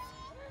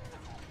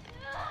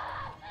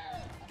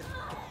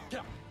 Get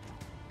up.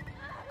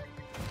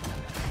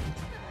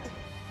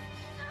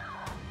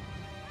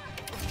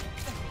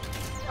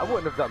 I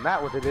wouldn't have done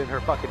that with it in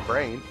her fucking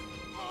brain.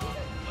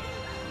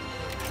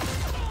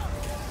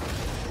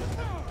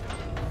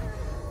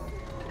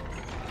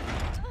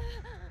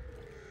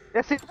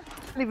 Yes, he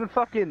didn't even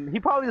fucking. He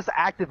probably just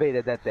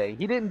activated that thing.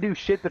 He didn't do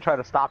shit to try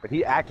to stop it.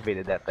 He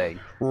activated that thing.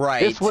 Right.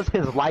 This was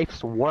his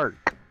life's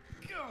work.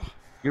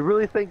 You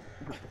really think?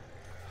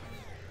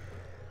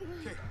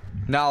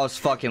 Now it's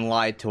fucking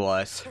lied to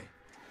us. Hey,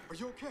 are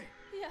you okay?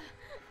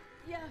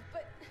 Yeah,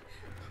 but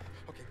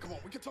Okay, come on,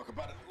 we can talk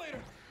about it later.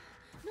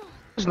 no,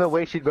 There's no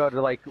way she'd go to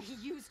like. he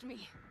used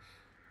me.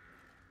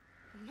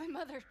 My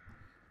mother,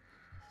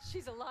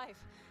 she's alive.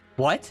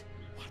 What?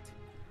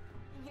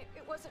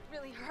 It wasn't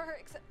really her,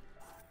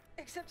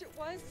 except it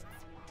was.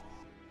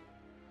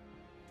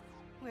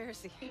 Where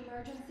is he?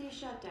 Emergency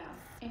shutdown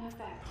in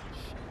effect.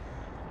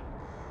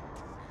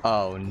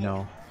 Oh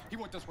no. He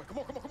went this way. Come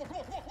on, come on, come on, come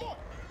on, come on, come on.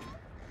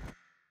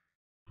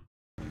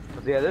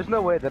 Yeah, there's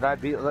no way that I'd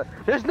be.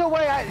 There's no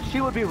way she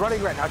would be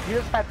running right now. She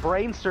just had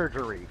brain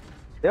surgery.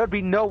 There would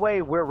be no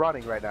way we're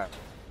running right now.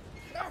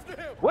 After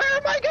him. Where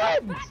are my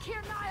guns? Back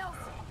here, Niles.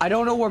 I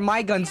don't know where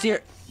my gun's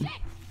here.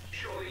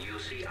 Surely you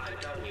see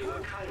I've done you a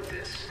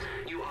kindness.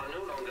 You are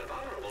no longer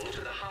vulnerable to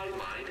the hive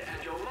mind,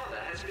 and your mother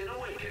has been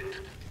awakened.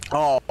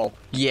 Oh,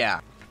 yeah.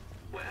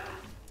 Well,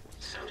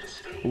 so to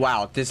speak.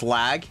 Wow, this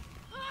lag?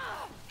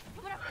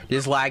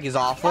 This lag is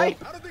awful. I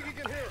don't think he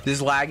can hear.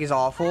 This lag is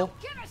awful.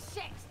 Give a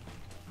shit.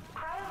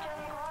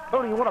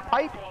 Tony, you want a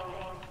pipe?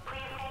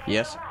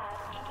 Yes.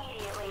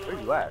 Where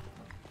you at?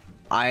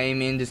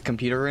 I'm in this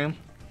computer room.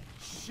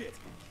 Shit.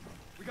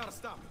 We gotta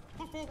stop it.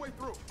 Look for a way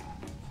through.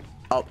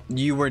 Oh,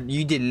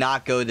 you did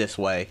not go this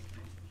way.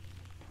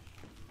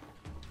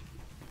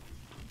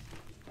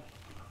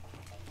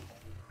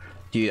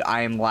 Dude,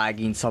 I am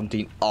lagging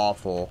something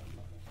awful.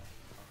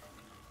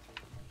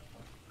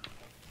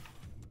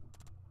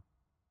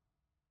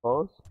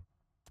 Close?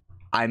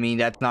 I mean,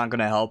 that's not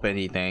gonna help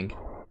anything.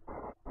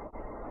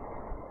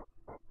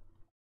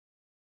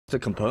 The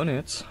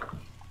components.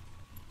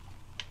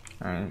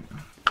 Alright.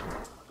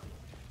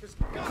 There's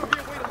gotta be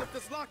a way to lift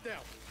this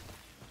lockdown.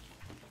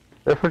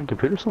 Is there a fucking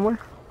computer somewhere?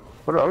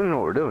 What? I don't even know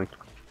what we're doing.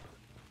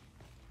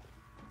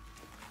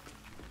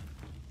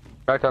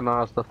 Track down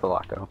all stuff to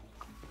lockdown.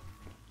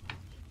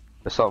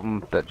 There's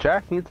something that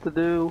Jack needs to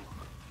do.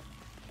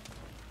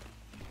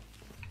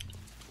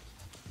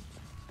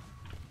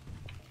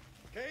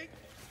 Okay,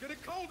 it's getting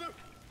colder.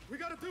 We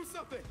gotta do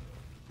something.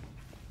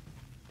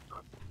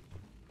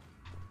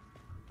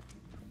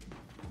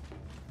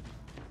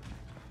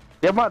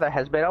 Your mother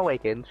has been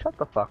awakened. Shut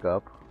the fuck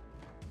up.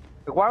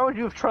 Like, why would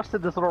you have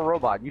trusted this little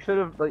robot? You should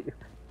have, like,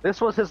 this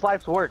was his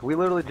life's work. We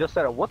literally just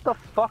said it. What the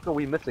fuck are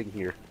we missing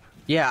here?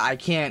 Yeah, I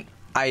can't.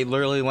 I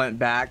literally went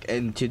back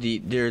into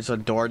there's a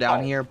door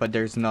down here, but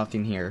there's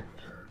nothing here.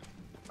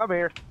 Come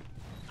here.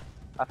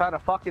 I found a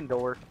fucking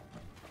door.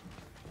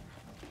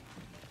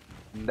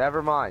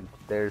 Never mind.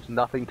 There's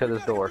nothing to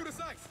this door.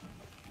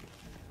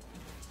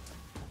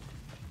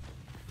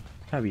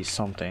 Gotta be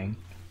something.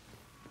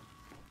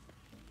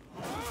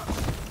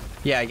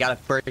 Yeah, I gotta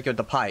break with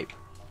the pipe.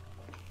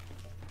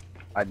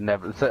 I'd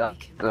never.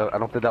 I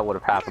don't think that would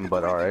have happened,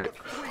 but alright.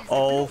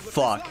 Oh,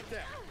 fuck.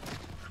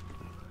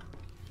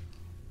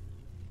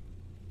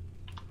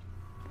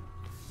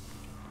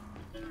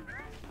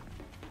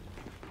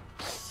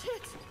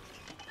 Shit!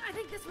 I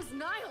think this was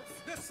Niles.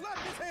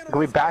 Can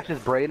we bash his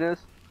brain in?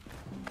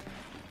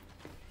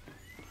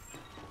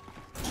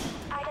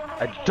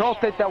 I don't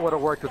think that would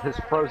have worked with his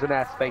frozen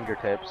ass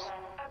fingertips.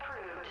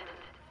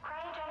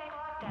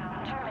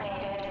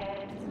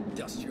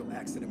 Industrial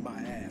accident,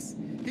 my ass.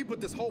 He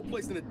put this whole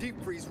place in a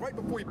deep freeze right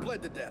before he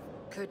bled to death.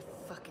 Good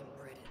fucking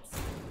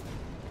riddance.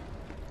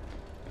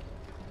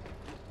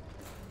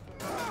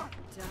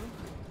 Joe,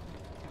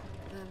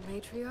 the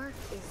matriarch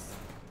is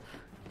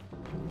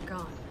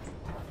gone.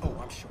 Oh,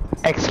 I'm sure.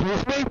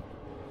 Excuse me?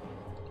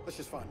 Let's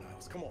just find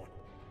Niles. Come on.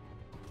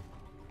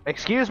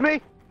 Excuse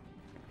me?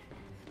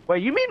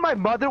 Wait, you mean my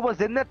mother was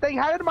in that thing?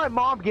 How did my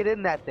mom get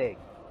in that thing?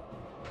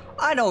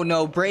 I don't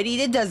know,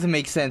 Brady. It doesn't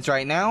make sense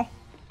right now.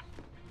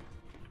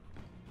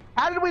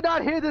 How did we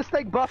not hear this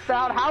thing bust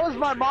out? How is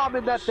my mom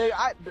in that thing?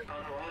 Otherwise,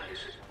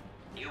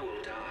 you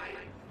will die.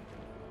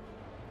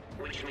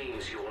 Which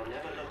means you will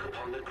never look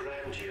upon the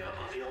grandeur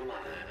of your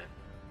mother.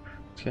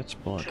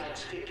 Sketch blood.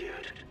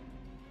 Transfigured.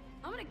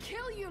 I'm gonna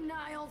kill you,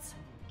 Niles.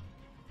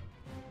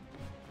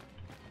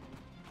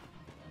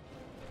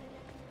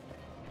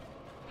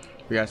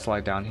 We gotta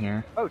slide down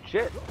here. Oh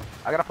shit!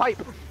 I got a pipe.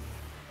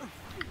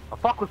 Oh,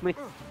 fuck with me.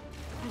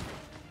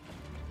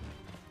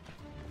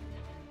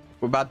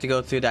 We're about to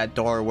go through that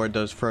door where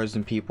those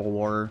frozen people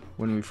were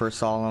when we first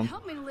saw them.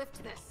 Help me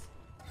lift this.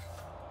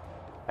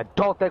 I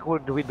don't think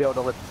we'd be able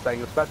to lift this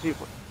thing, especially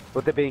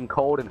with it being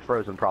cold and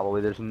frozen. Probably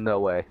there's no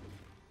way.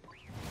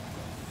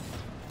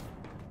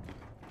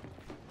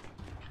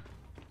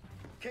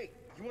 Kate,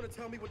 you want to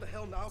tell me what the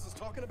hell Niles is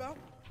talking about?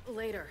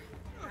 Later,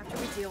 after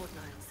we deal with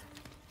Niles.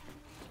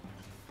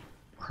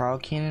 Cryo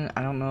cannon,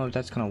 I don't know if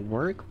that's gonna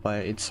work,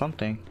 but it's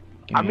something.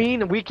 I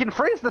mean, we can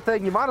freeze the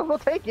thing. You might as well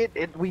take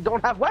it. We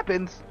don't have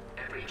weapons.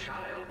 Every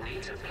child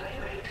needs a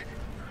playmate.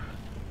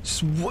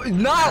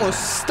 No,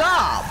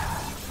 stop!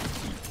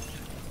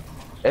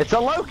 It's a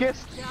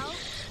locust.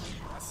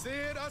 I see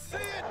it. I see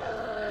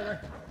it.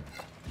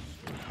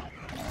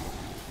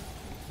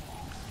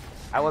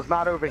 I was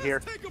not over here.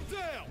 Take him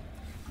down.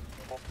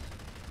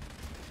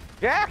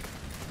 Jack.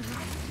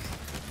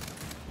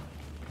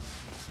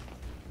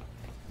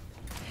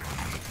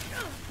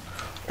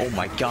 Oh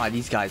my god,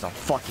 these guys are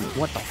fucking.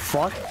 What the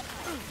fuck?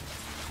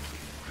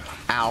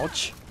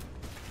 Ouch.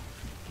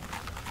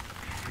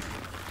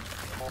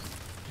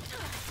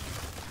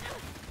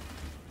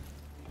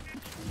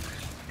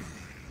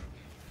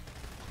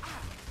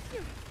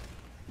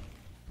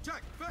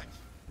 Jack, fetch.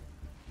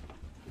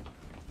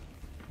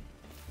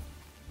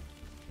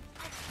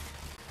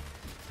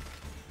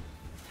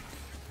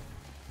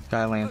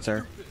 Sky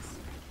Lancer.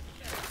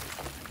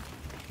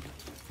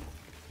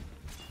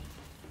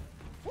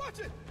 Watch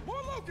it.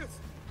 More locusts.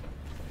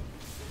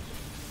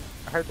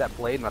 I heard that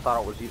blade and I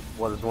thought it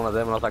was one of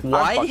them, and I was like,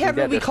 Why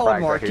haven't we called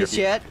Marcus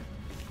yet?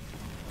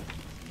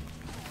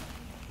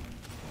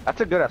 That's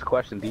a good ass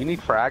question. Do you need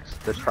frags?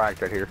 There's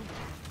frags right here.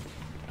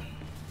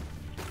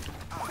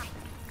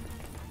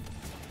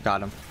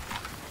 Got him.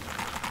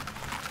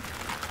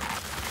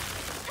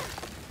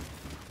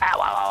 Ow,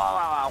 ow, ow,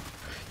 ow, ow.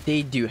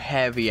 They do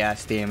heavy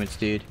ass damage,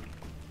 dude.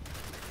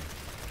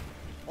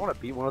 I want to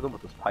beat one of them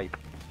with this pipe.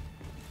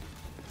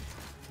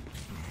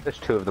 There's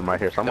two of them right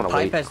here, so I'm The gonna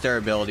pipe wait. has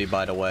durability,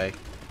 by the way.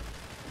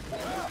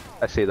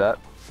 I see that.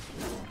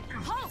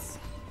 Pulse.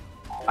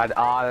 I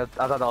thought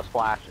that was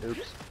Flash.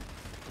 Oops.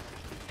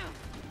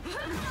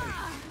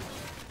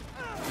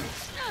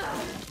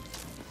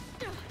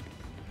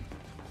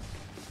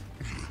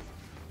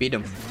 Beat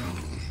him.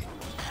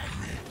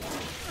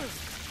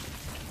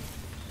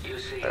 You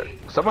see,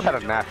 Someone had a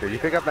Nasher. You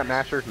pick up that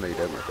Nasher? No, you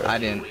didn't. Okay. I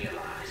didn't. realize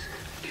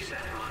is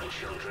that my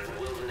children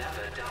will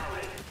never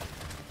die.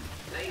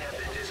 They have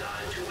been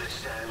designed to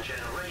withstand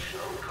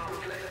generational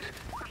conflict.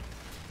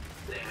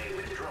 They may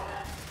withdraw,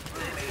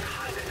 they may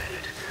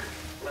hibernate,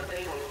 but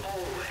they will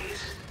always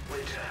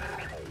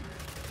return.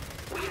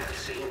 We have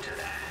seen to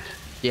that.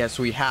 Yes,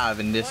 we have,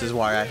 and this is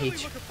why I hate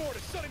you. Looking forward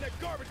to shutting that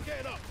garbage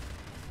can up.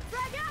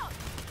 Frag out.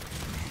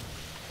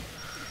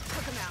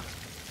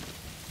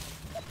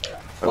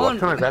 Why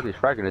can't I grab these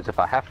frag grenades if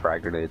I have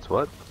frag grenades?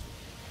 What?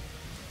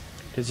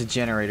 There's a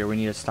generator. We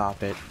need to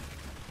stop it.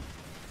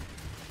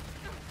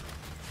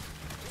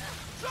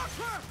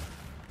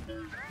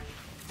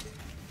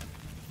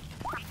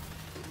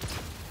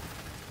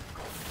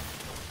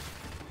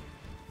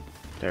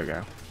 There we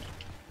go.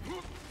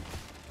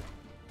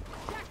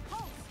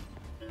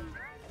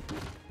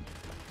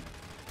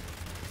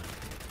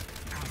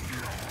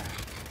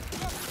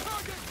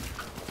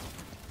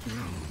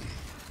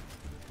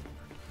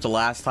 The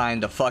last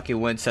time the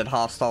fucking wind said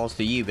hostiles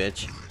to you,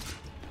 bitch.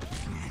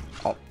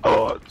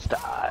 Oh,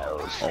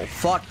 styles. Oh,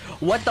 fuck.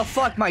 What the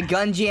fuck? My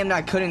gun jammed.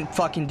 I couldn't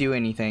fucking do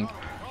anything.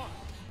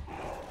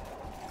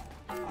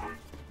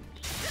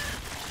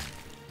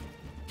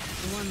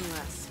 One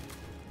less.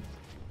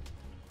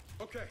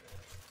 Okay,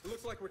 it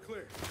looks like we're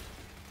clear.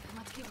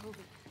 Let's keep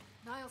moving.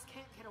 Niles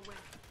can't get away.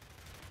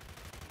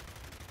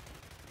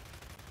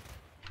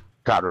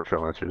 God,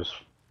 refill answers.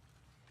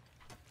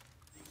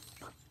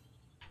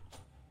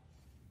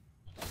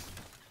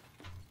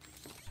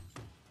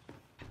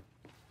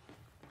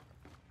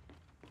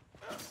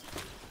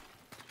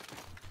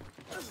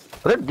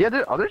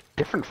 Are there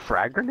different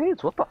frag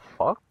grenades? What the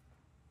fuck?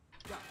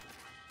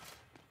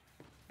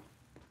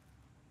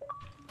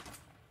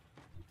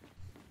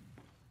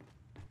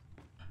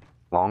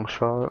 Long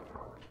shot?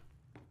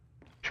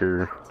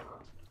 Sure.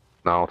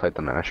 No, I'll take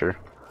the masher.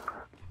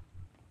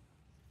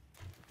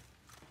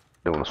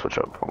 You want to switch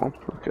up? Hold on.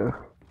 Okay.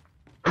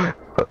 I'm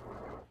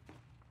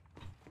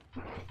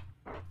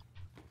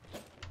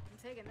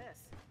taking this.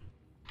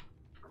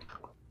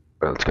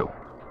 Alright, let's go.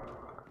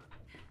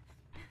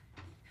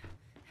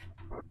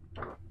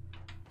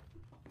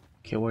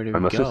 Okay, where do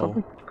we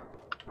go?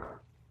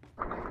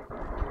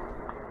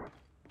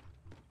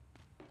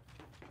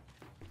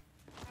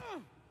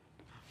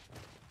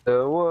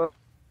 What?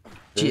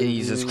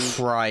 Jesus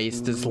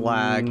Christ, this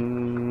lag.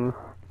 Isn't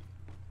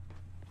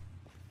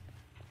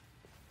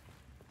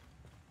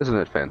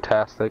it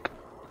fantastic?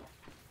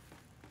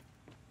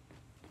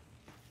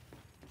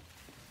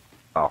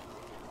 Oh.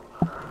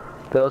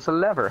 There was a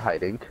lever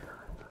hiding.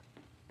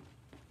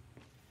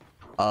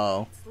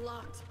 Oh. It's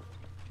locked.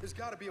 There's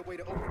gotta be a way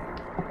to open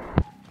it.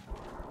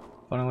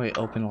 Why don't we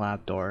open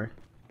lab door?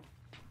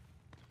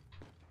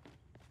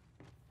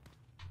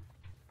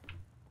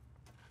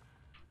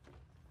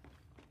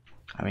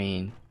 I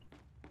mean...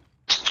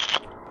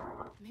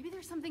 Maybe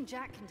there's something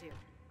Jack can do.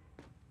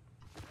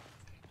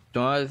 The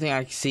only other thing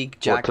I see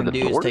Jack can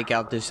do is take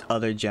out this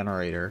other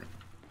generator.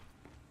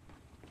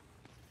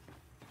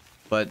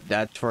 But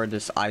that's for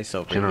this ice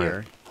over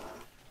here.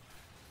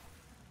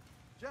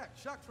 Jack,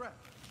 shock trap.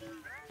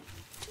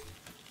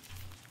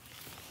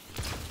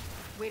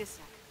 Wait a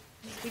sec.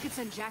 We could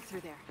send Jack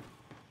through there.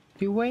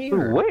 To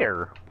where?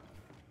 Where?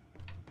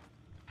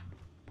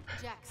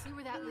 Jack, see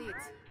where that leads.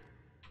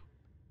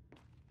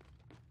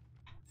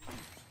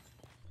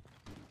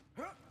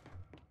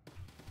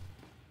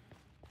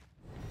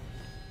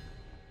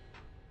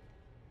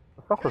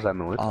 The fuck was that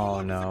noise?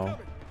 Oh no.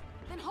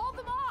 Then hold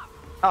them off!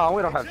 Oh,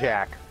 we don't have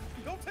Jack.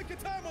 Don't take your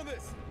time on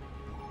this.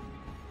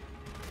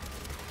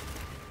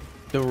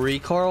 The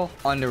recoil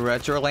on the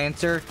Retro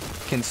Lancer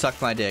can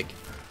suck my dick.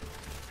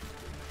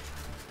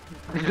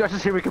 Did you guys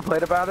just hear me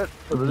complain about it?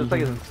 This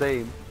thing is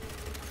insane.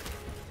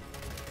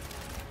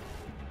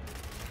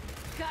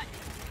 Cut.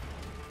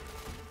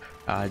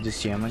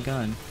 Just jam my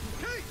gun.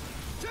 Hey,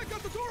 Jack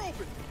got the door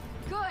open.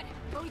 Good,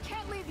 but we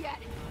can't leave yet.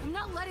 I'm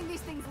not letting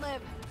these things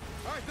live.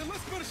 All right, then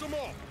let's finish them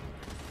off.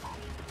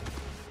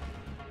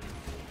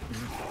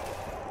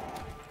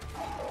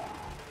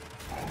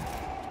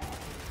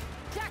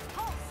 Jack,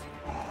 pulse!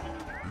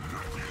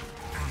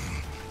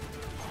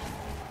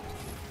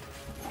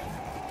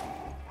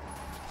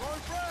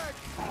 Going frag.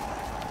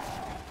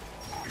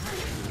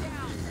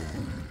 Down.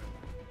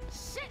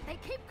 Shit, they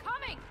keep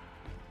coming!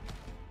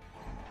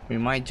 We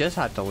might just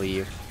have to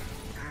leave.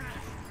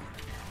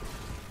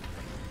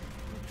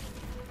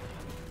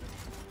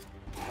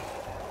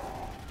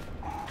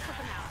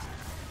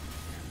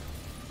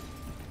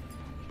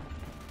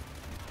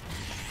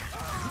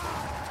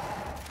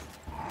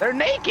 They're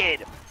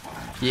naked!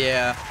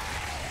 Yeah.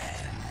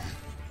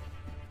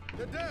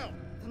 They're down.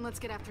 Then let's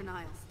get after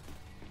Niles.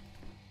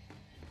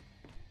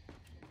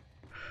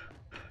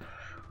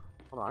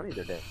 Hold on, I need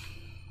their day.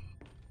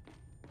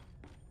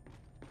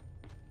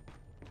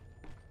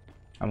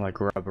 I'm like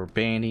rubber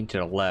banding to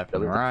the left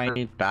and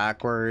right,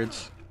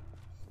 backwards.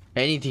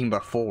 Anything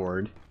but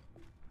forward.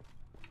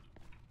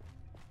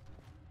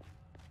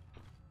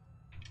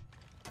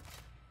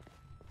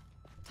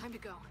 Time to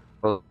go.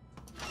 Oh.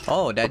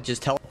 Oh, that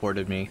just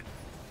teleported me.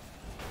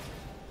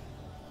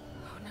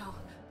 Oh no.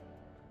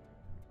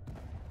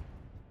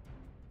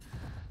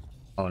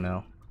 Oh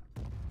no.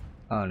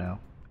 Oh no.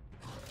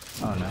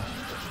 Oh no.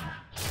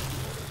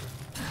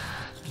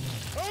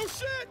 Oh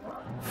shit!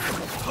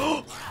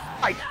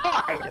 I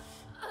died!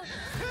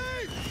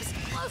 Hey!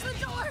 Close the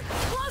door!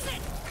 Close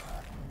it!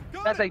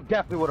 That thing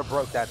definitely would have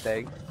broke that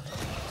thing.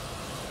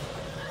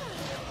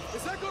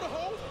 Is that gonna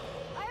hold?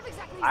 I have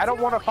exactly I don't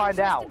zero wanna find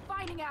interest out. in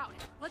finding out.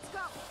 Let's go.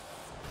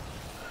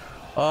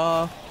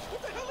 I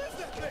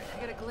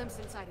got a glimpse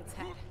inside its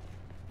head.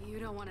 You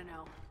don't want to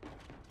know.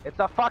 It's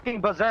a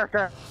fucking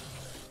berserker.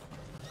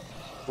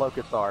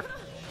 Locusts are.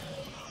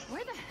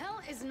 Where the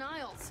hell is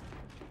Niles?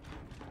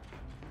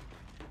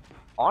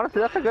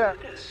 Honestly, that's a good.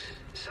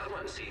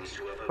 Someone seems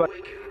to have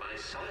awakened my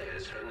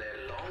sires from their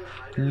long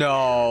hibernation.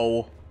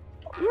 No.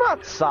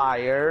 Not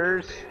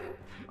sires.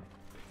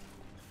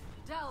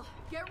 Del,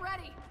 get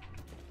ready.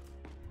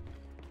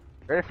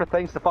 Ready for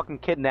things to fucking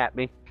kidnap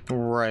me.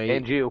 Right.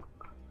 And you.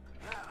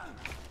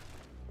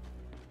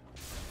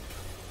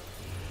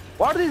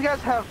 Why do these guys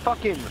have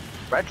fucking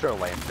retro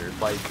lancers?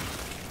 Like,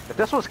 if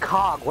this was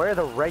COG, where are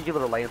the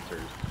regular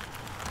lancers?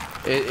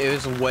 It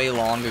was way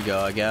long ago,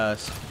 I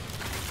guess.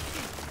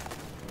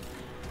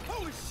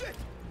 Holy shit!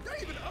 They're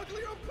even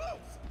ugly up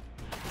close!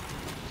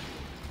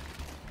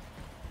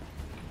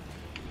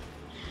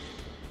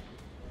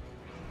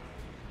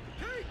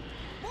 Hey!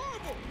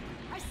 Marble!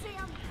 I see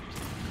him.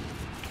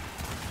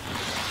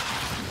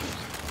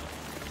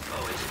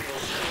 Oh, it's been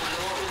so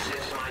long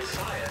since my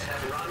sires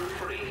have run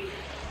free.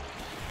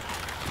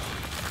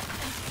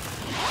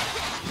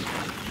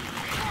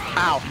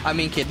 Ow, I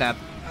mean kidnap.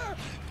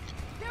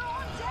 They're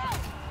on Del.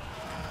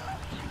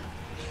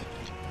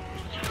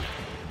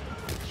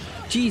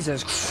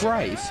 Jesus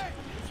Christ.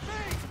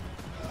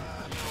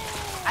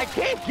 I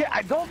can't get.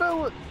 I don't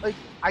know. Like,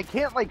 I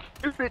can't like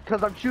shoot it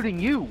because I'm shooting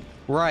you.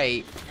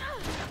 Right.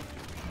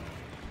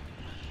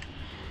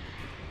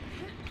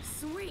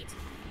 Sweet.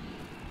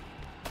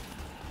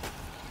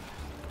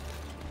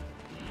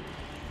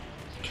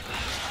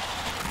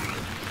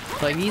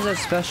 Like, these are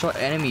special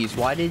enemies.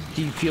 Why did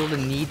you feel the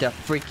need to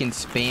freaking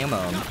spam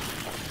them?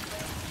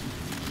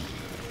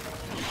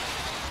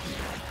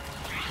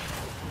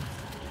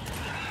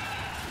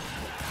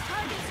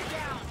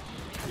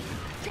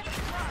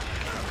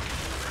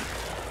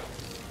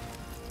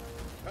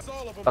 That's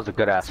all of them. That was a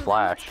good ass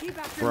flash. Keep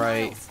after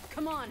Right. Niles.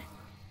 Come on.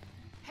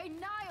 Hey,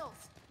 Niles,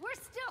 we're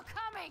still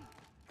coming.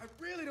 I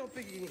really don't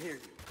think he can hear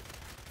you.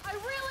 I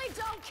really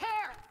don't care.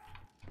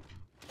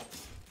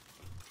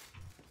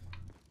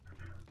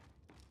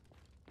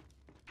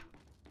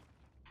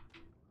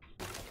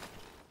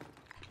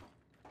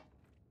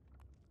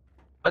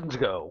 Let's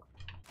go.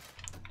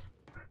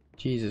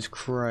 Jesus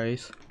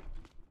Christ.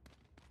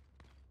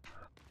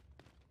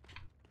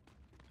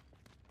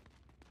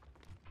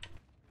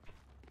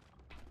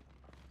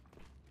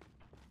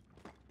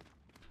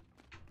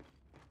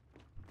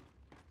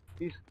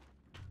 Jeez.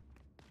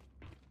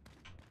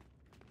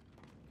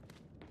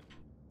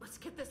 Let's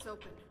get this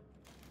open.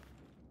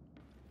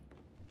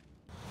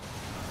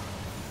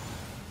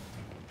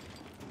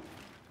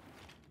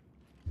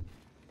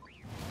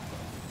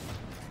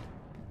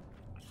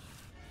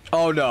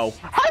 Oh no.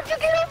 How'd you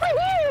get over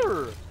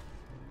here?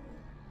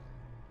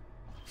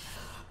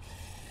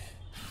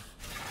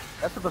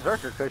 That's a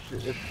berserker, cause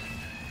it's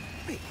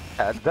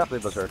yeah, it's definitely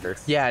a berserker.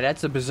 Yeah,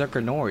 that's a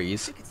berserker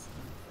noise. I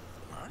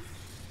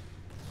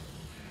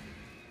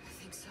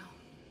think so.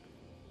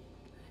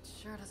 It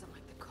sure doesn't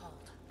like the cold.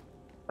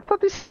 I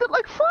thought they sit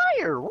like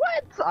fire.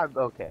 What? I'm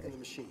okay. In the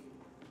machine.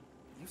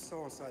 You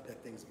saw inside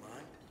that thing's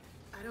mind?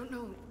 I don't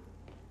know.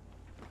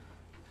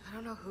 I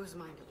don't know whose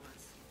mind it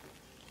was,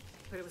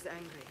 but it was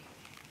angry.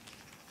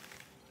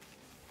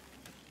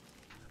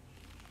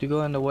 Do you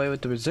go in the way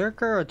with the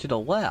berserker or to the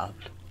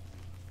left?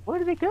 Where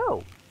did it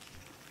go?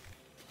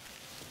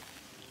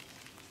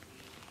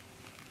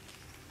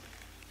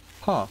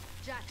 Huh.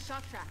 Jack,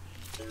 shock track.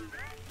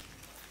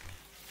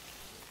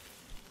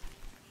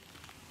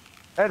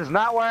 That is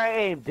not where I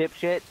aim,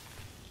 dipshit.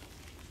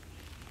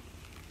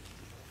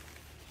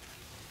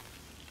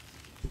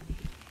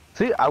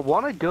 See, I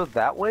want to go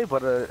that way,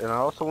 but and I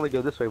also want to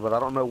go this way, but I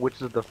don't know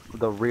which is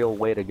the real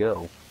way to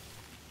go.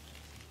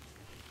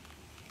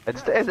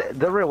 It's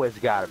the real way's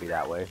got to be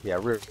that way. Yeah,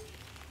 real.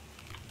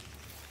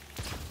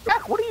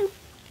 Jack, what are you?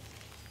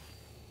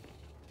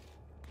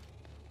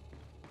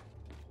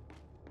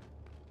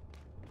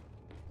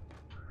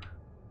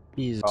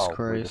 Jesus Oh, we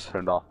Christ. just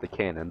turned off the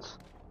cannons.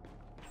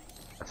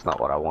 That's not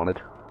what I wanted.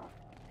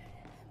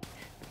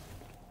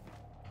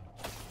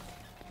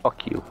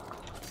 Fuck you.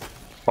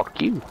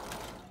 Fuck you.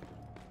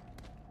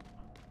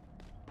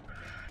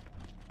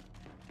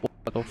 What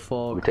the Let me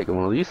fuck? take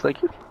one of these,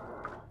 thank you.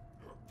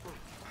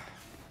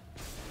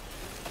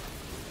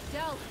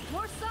 Del,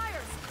 more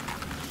sires.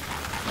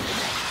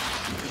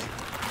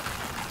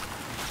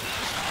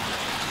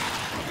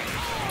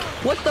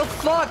 What the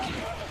fuck?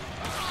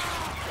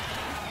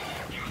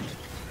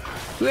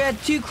 We had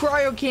 2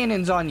 cryo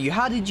cannons on you.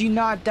 How did you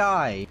not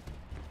die?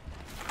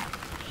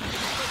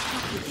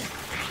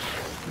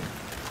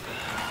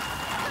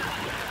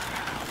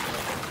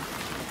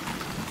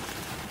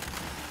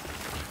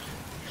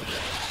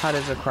 How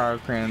does a cryo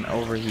cannon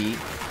overheat?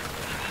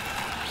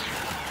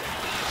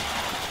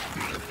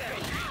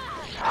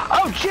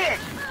 Oh shit!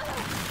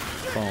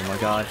 Oh my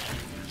god.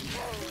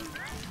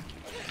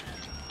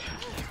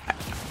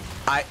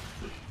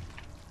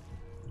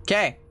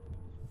 Okay.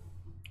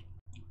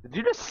 Did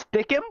you just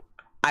stick him?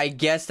 I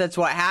guess that's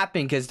what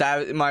happened, because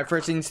my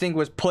first instinct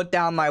was put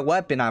down my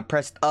weapon. I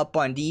pressed up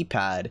on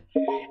D-pad,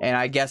 and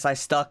I guess I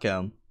stuck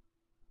him.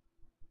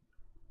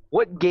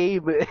 What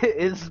game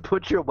is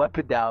put your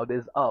weapon down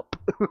is up?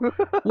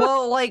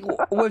 Well, like,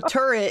 with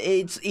turret,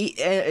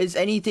 it's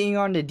anything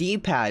on the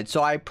D-pad,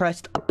 so I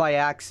pressed up by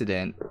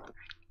accident.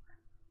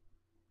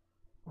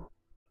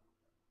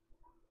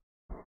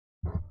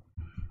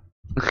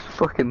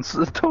 Fucking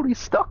Tony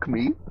stuck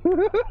me.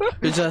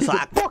 It's just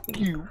like, fuck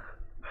you.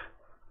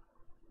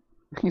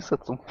 He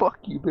said some fuck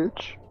you,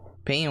 bitch.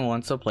 Payne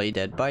wants to play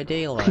Dead by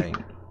Daylight.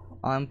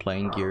 I'm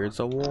playing Gears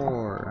of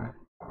War.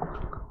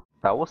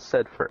 That was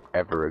said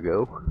forever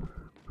ago.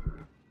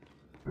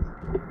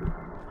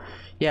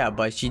 Yeah,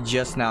 but she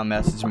just now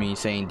messaged me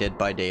saying Dead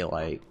by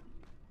Daylight.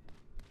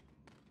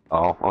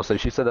 Oh, also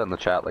she said that in the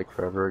chat like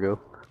forever ago.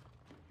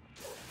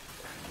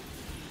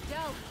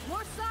 Del,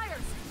 more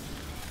sires.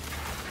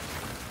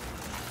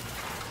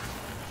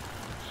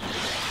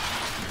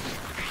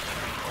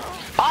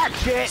 Ah,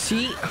 shit!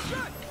 See?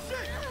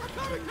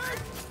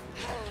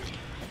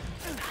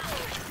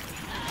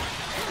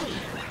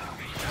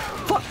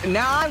 Fuck,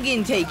 now I'm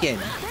getting taken.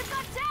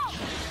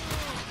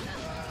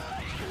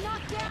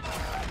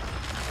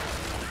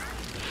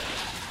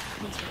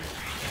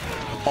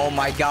 Oh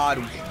my god.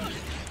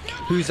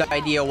 Whose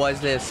idea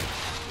was this?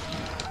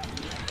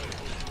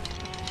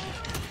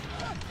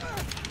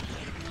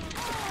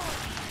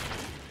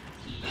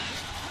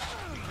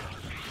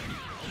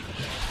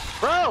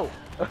 Bro!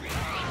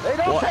 They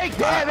don't take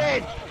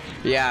damage!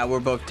 Yeah, we're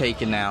both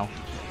taken now.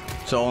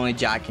 So only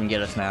Jack can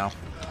get us now.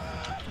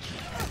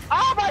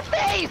 Oh, my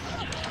face!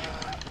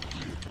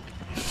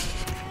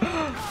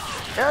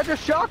 And I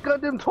just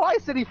shotgunned him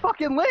twice and he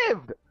fucking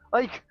lived!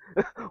 Like,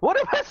 what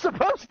am I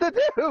supposed to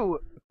do?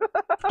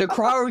 The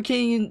crawler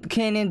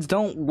cannons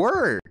don't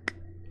work.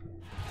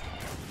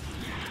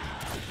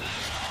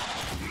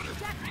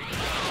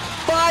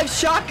 5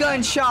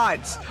 shotgun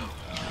shots!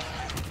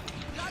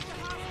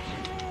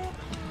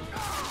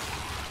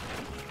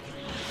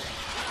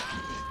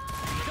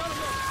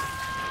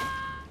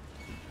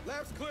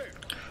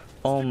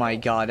 Oh my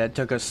god, that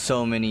took us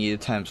so many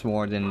attempts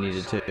more than it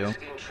needed to.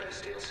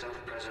 Interest in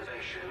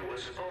self-preservation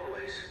was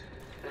always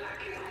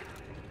lacking.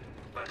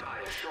 But I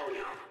assure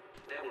you,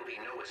 there will be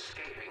no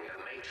escaping a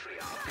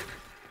matriarch.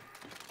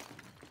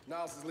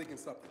 Niles is leaking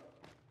something.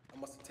 I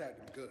must have tagged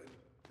him good.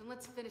 Then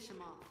let's finish him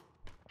off.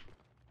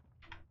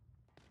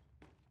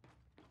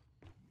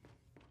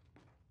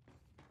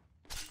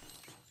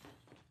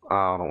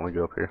 I don't want to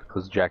go up here,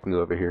 because Jack can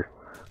go over here.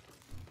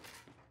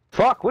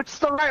 Fuck, which is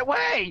the right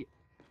way?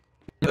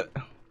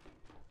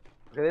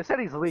 Okay, they said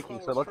he's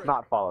leaking, so let's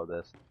not follow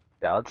this.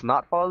 Yeah, let's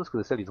not follow this,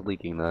 because they said he's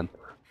leaking then.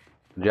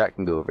 Jack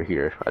can go over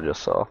here, I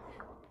just saw.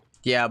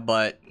 Yeah,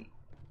 but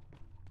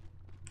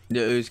the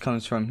ooze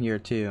comes from here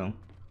too.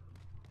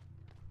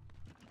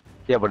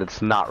 Yeah, but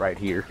it's not right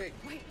here.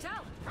 Wait,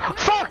 Del!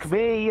 Fuck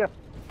me!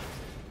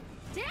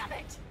 Damn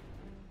it!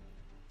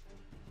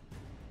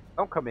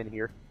 Don't come in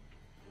here.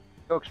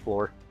 Go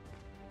explore.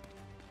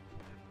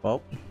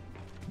 Well,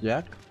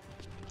 Jack,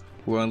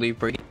 we're gonna leave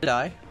Brady to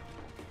die.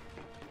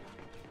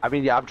 I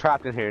mean, yeah, I'm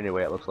trapped in here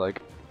anyway, it looks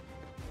like.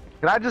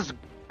 Can I just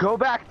go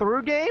back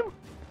through game?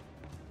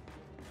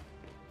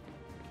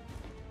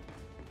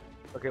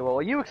 Okay, well,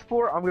 while you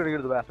explore, I'm gonna go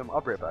to the bathroom.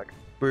 I'll be right back.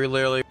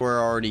 We're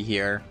already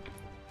here.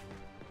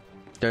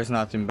 There's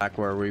nothing back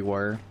where we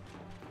were.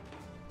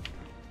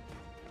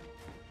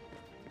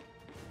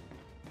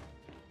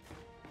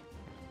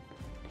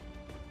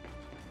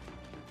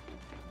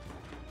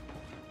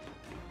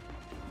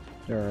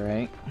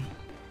 Alright.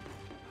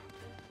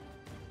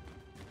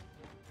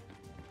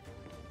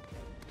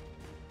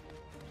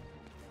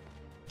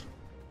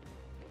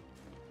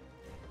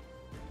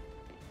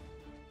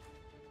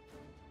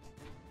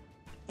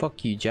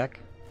 Fuck you, Jack.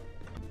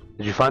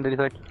 Did you find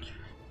anything?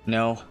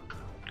 No.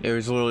 It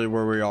was literally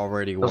where we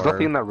already were. There's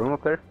nothing in that room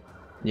up there?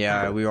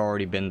 Yeah, we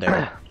already been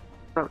there.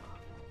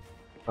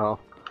 Oh.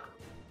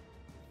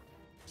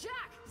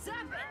 Jack, zap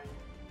it!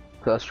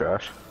 That's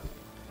trash.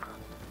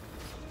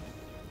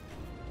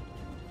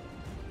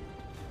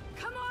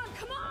 Come on,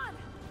 come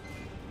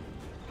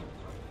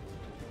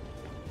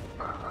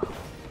on!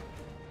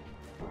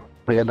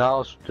 But yeah,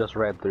 Niles just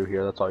ran through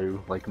here. That's all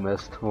you like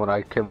missed when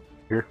I came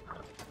here.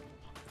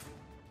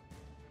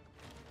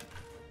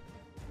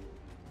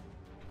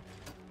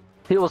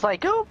 He was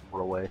like, "Go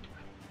away."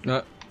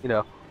 You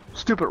know,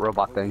 stupid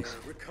robot things.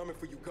 We're coming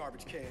for you,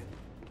 garbage can.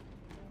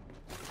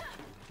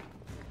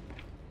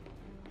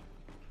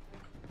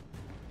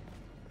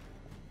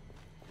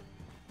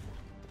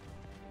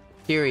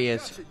 Here he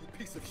is. Gotcha, you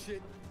piece of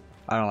shit.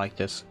 I don't like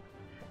this.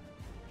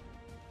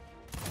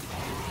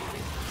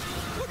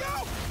 Look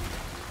out!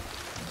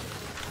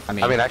 I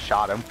mean, I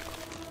shot him.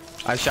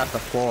 I shot the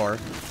floor.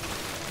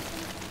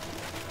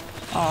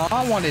 Oh,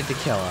 I wanted to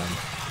kill him.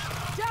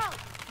 Del,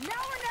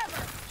 now or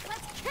never!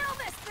 Let's kill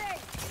this thing!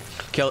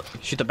 Kill.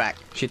 Shoot the back.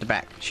 Shoot the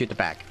back. Shoot the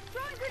back.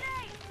 Throwing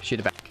grenade! Shoot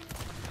the back.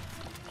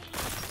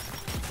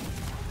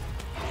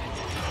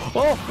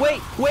 Oh,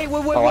 wait.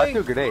 Oh, I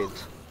threw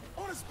grenades.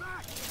 On his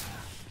back!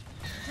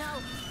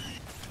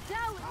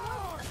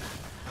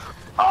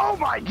 Oh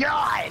my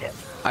god!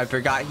 I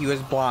forgot he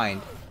was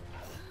blind.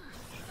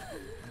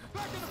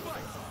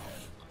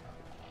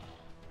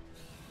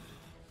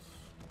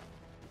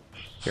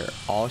 Here,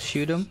 I'll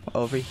shoot him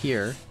over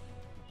here.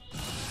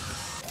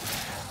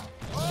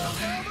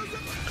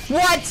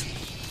 What?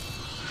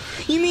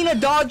 You mean a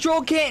dodge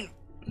roll can't?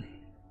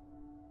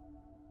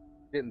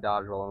 Didn't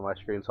dodge roll on my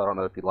screen, so I don't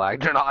know if you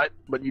lagged or not.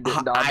 But you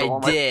didn't dodge roll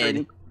on my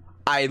screen.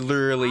 I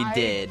literally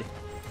did.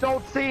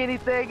 Don't see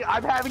anything.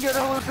 I'm having an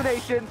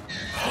hallucination.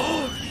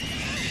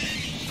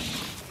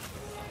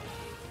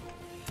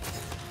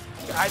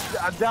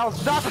 That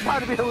was not the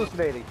time to be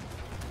hallucinating.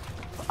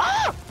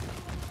 Ah!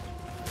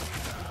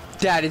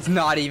 That is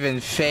not even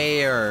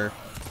fair.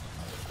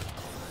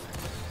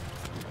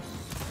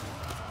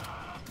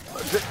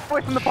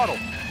 Away from the puddle.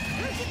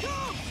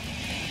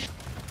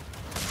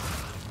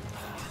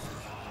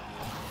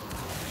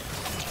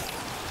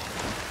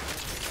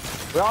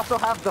 We also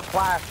have the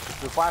flash.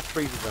 The flash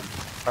freezes him.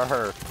 Or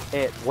her.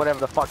 It. Whatever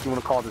the fuck you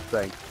want to call this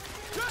thing.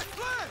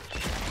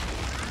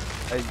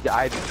 I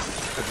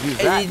use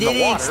that it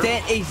didn't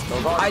extend.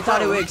 I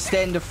thought it would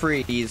extend to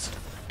freeze.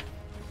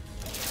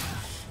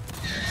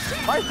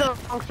 Why is there a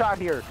long shot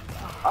here?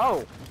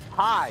 Oh,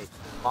 hi,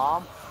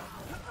 Mom.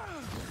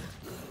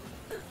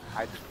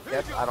 I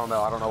guess I don't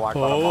know. I don't know why I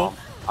called her Mom.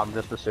 I'm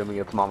just assuming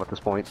it's Mom at this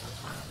point.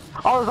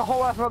 Oh, there's a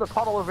whole ass another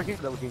puddle over here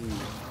that we can use.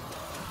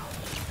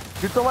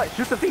 Shoot the light.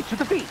 Shoot the feet. Shoot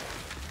the feet.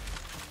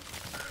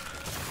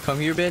 Come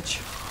here,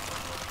 bitch.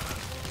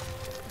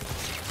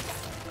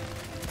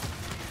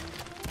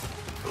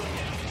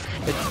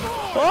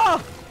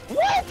 Oh!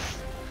 What?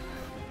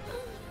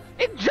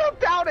 It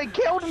jumped out and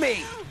killed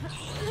me!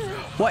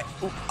 What?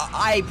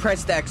 I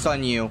pressed X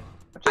on you.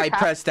 I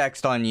pressed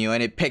X on you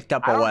and it picked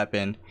up a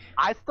weapon.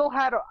 I still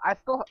had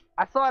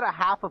a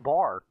half a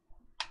bar.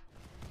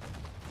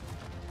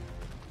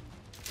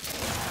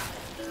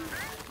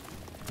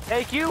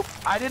 Thank you.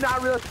 I did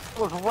not realize it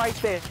was right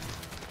there.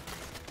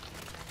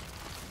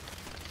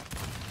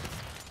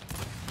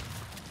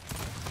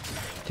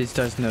 This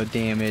does no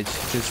damage.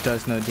 This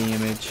does no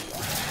damage.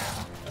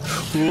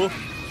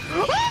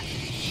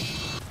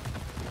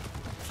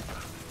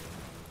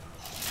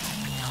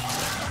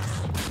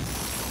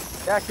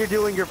 Jack, you're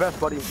doing your best,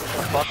 buddy.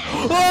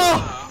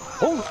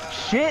 Oh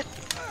shit!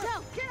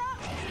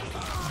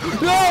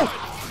 No!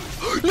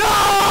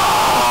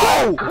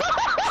 No!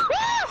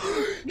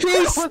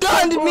 He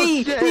stunned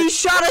me! He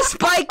shot a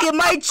spike in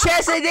my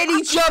chest and then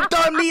he jumped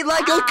on me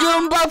like a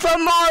Goomba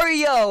from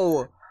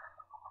Mario!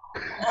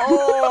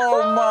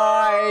 Oh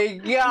my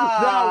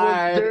god!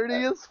 That was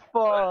dirty as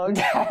fuck.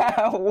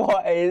 That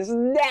was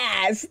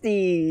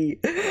nasty!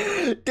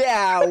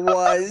 That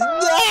was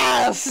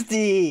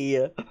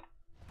nasty!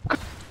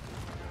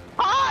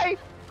 Hi!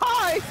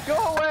 Hi! Go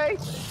away!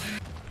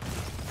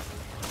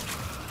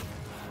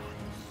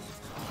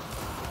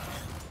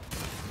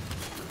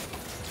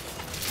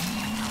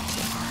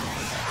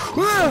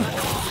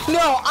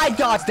 No, I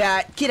dodged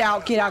that! Get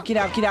out, get out, get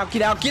out, get out,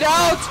 get out, get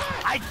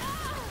out!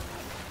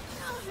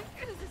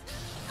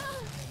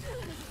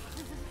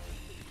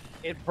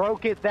 It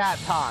broke it that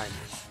time.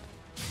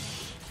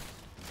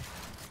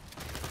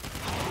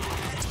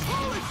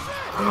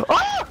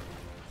 Ah!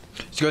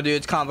 Let's go do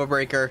its combo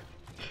breaker.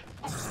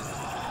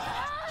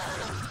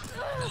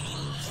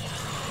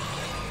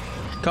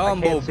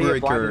 Combo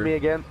breaker. Me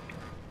again.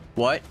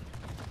 What?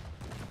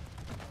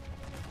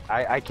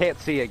 I can't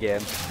see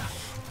again.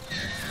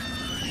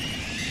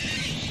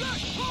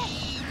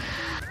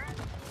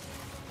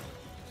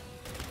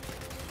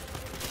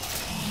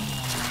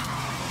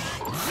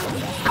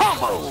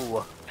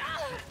 Combo!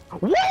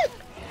 What?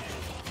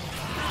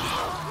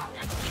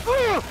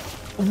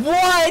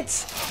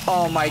 What?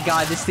 Oh my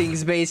god, this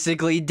thing's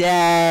basically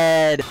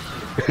dead.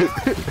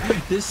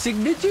 The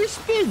signature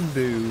spin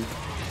move.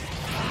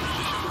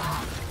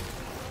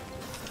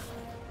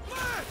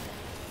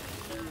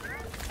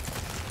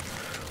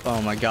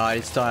 Oh my god,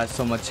 it still has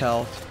so much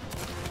health.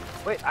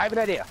 Wait, I have an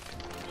idea.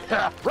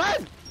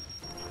 Run!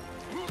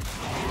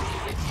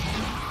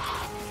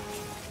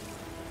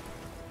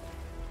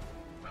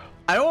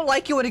 I don't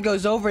like it when it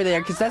goes over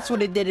there because that's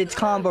what it did, its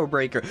combo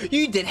breaker.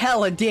 You did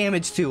hella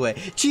damage to it.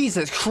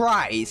 Jesus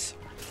Christ.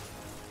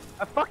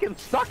 I fucking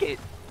stuck it.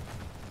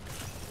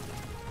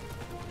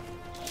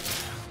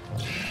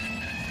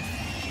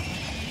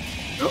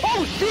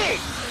 Oh shit!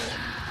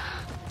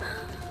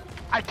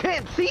 I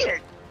can't see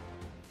it.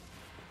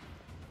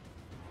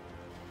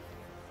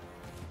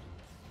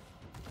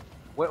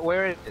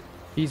 Where is it?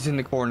 He's in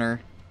the corner.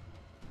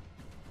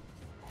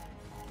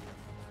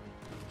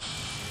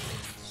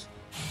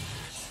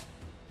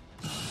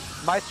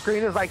 My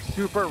screen is like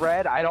super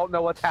red. I don't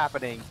know what's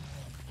happening.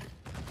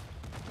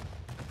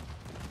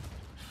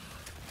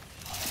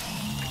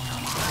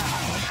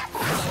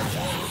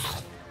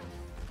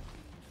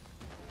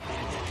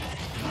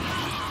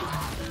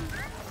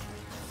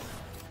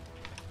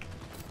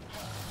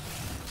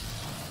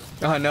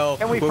 Oh no.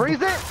 Can we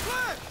freeze it?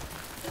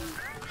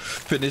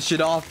 Finish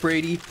it off,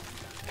 Brady.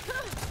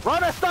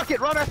 Run, I stuck it!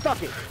 Run, I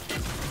stuck it!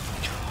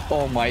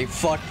 Oh my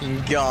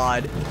fucking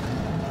god.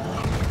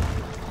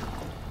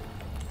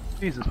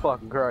 Jesus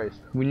fucking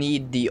Christ. We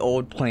need the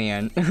old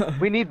plan.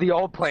 We need the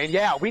old plan.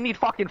 Yeah, we need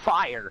fucking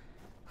fire.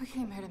 We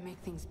came here to make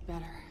things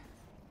better,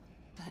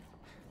 but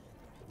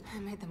I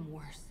made them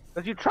worse.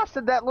 Because you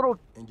trusted that little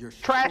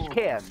trash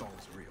can.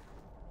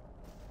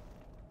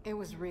 It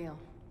was real.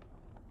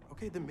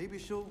 Okay, then maybe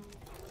she'll,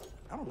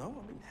 I don't know,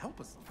 help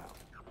us somehow.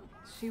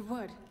 She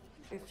would,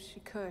 if she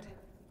could.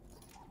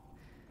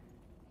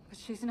 But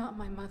she's not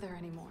my mother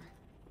anymore.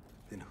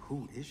 Then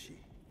who is she?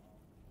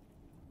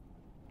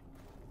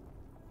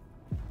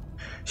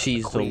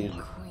 She's the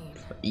Queen.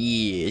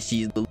 yeah,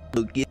 she's the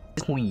Lucas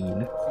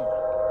queen.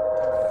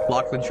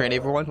 Lachlan train,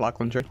 everyone.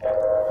 Lachlan train.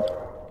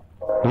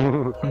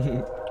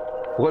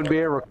 Wouldn't be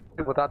a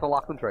without the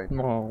Lachlan train.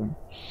 Oh.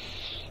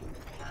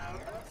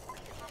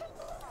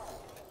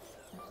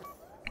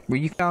 Well,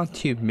 you found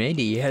too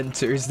many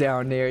answers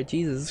down there.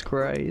 Jesus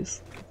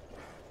Christ.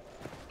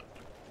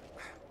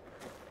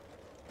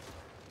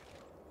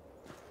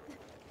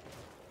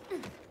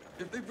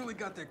 If they really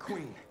got their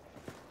queen,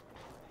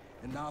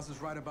 and Nas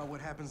is right about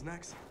what happens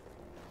next,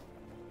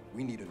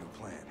 we need a new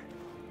plan.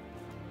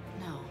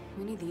 No,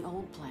 we need the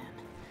old plan.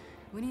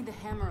 We need the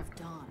Hammer of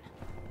Dawn.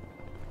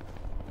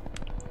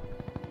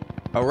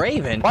 A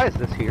raven? Why is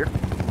this here?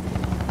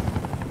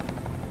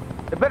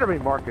 It better be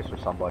Marcus or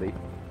somebody.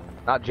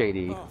 Not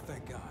JD. Oh,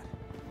 thank God.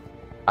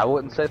 I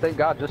wouldn't say thank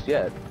God just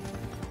yet.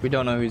 We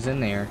don't know who's in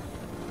there.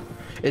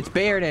 It's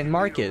Baird and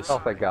Marcus. Oh,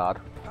 thank God.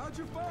 How'd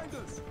you find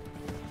us?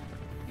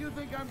 You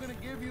think I'm gonna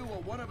give you a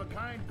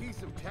one-of-a-kind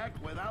piece of tech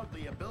without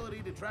the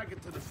ability to track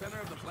it to the center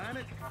of the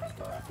planet?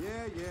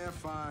 Yeah,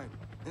 fine.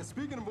 And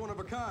speaking of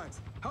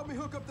one-of-a-kinds, help me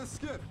hook up this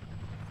skiff.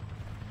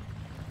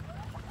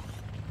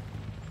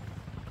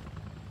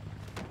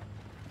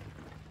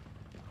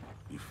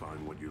 You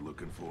find what you're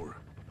looking for?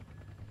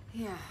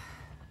 Yeah.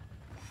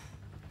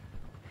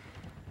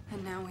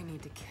 And now we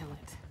need to kill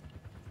it.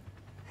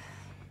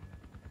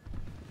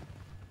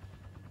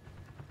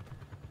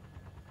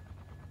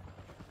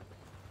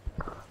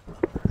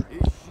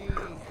 Is she,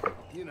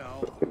 you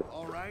know,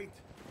 all right?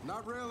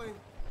 Not really.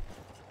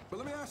 But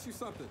let me ask you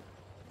something.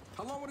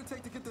 How long would it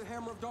take to get the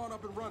Hammer of Dawn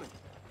up and running?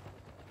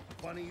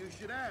 Funny you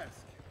should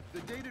ask. The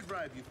data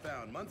drive you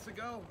found months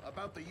ago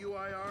about the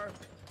UIR?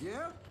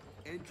 Yeah?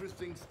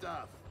 Interesting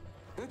stuff.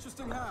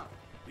 Interesting how?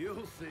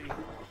 You'll see.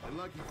 And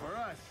lucky for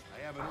us,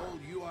 I have an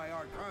old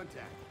UIR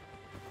contact.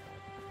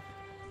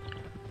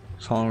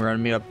 Someone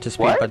run me up to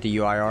speak What? about the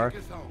UIR.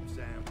 Take us home,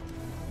 Sam.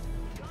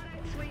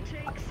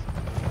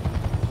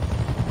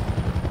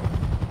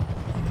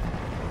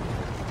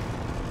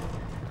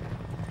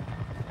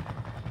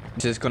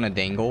 Is this gonna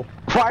dangle?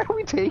 Why are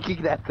we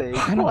taking that thing?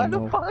 I don't what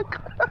know. the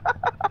fuck?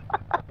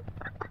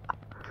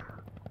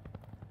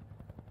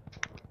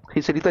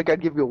 He said, "You think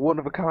I'd give you a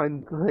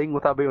one-of-a-kind thing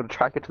without being able to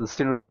track it to the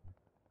center?"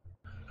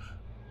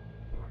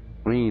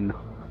 I mean,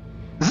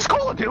 is this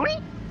Call of Duty?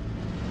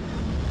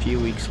 A few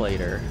weeks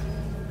later.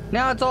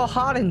 Now it's all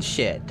hot and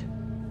shit.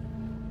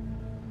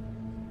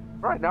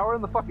 Right, now we're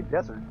in the fucking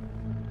desert.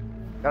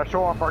 Gotta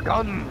show off our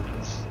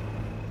guns!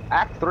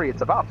 Act 3,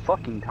 it's about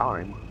fucking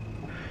time.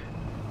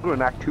 We're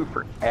in Act 2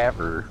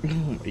 forever.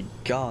 Oh my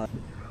god.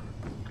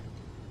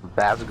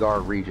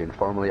 Vasgar region,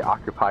 formerly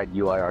occupied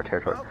UIR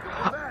territory.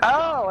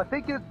 Oh, I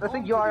think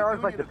UIR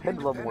is like the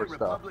Pendulum War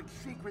stuff.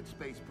 Secret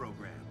space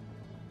program.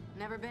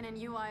 Never been in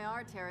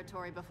UIR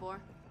territory before.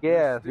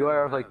 Yeah,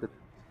 UIR is like the...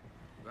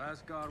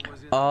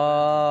 Oh.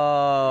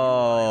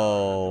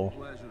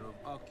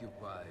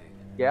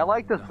 Yeah, I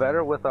like this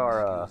better with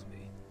our,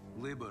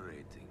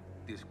 liberating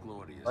this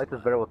glorious I like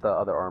this better with the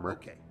other armor.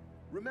 Okay.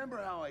 Remember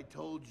how I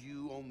told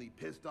you only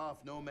pissed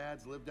off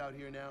nomads lived out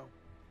here now?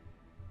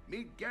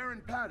 Meet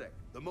Garen Paddock,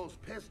 the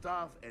most pissed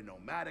off and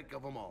nomadic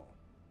of them all.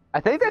 I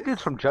think that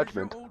dude's from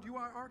Judgment. Old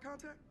UIR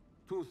contact?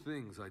 Two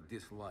things I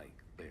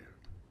dislike, Baird.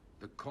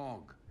 The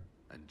cog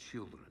and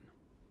children.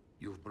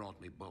 You've brought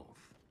me both.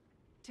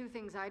 Two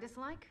things I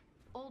dislike: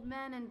 old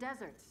men and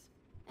deserts.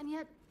 And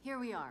yet, here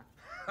we are.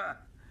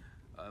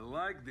 I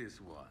like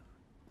this one.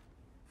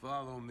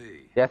 Follow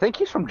me. Yeah, I think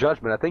he's from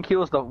Judgment. I think he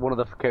was one of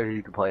the characters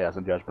you could play as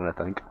in Judgment,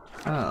 I think.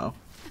 Oh.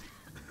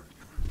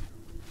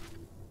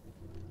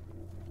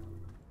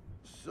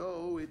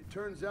 So, it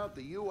turns out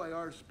the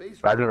UIR space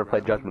I've never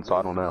played program Judgment, so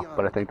I don't know, beyond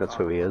but I think that's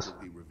who he is.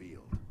 probably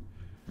revealed.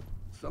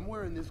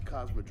 Somewhere in this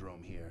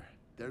cosmodrome here,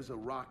 there's a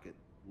rocket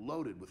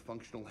loaded with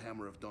functional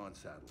Hammer of Dawn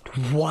satellites.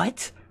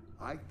 What?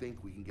 I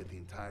think we can get the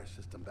entire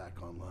system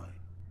back online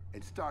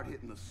and start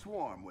hitting the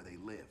swarm where they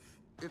live.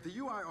 If the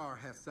UIR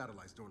has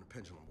satellites during the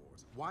Pendulum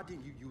Wars, why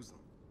didn't you use them?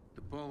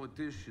 The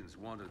politicians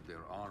wanted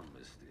their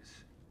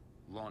armistice.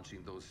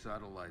 Launching those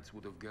satellites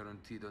would have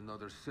guaranteed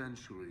another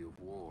century of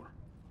war.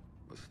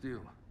 But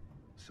still,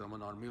 some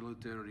in our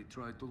military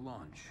tried to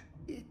launch.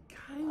 It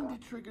kinda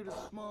triggered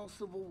a small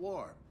civil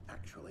war,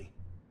 actually.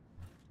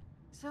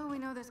 So we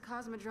know this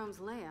cosmodrome's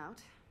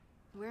layout.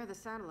 Where are the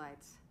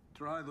satellites?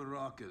 Try the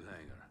rocket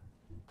hangar.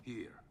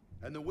 Here.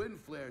 And the wind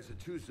flares are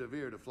too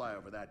severe to fly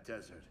over that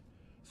desert.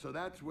 So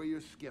that's where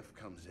your skiff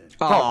comes in.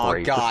 Oh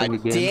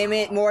god damn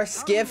it, more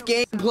skiff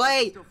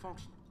gameplay!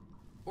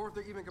 Or if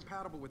they're even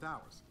compatible with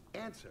ours.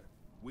 Answer,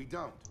 we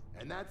don't.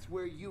 And that's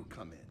where you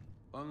come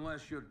in.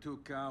 Unless you're too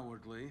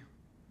cowardly.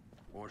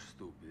 Or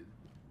stupid.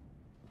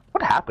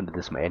 What happened to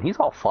this man? He's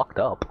all fucked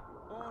up.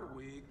 Or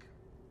weak.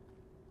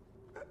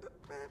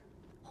 Man,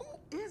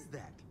 who is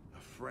that? A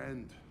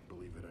friend,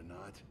 believe it or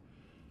not.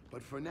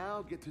 But for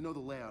now, get to know the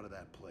layout of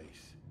that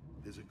place.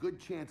 There's a good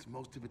chance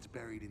most of it's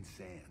buried in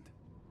sand.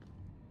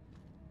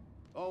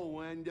 Oh,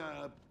 and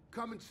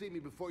come and see me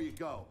before you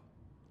go.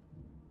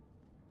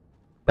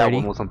 That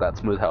one wasn't that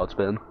smooth how it's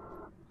been.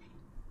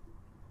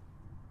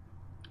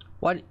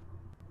 What?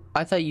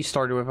 I thought you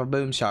started with a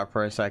boom shot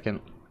for a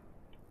second.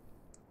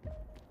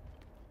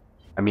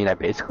 I mean, I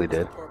basically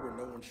did.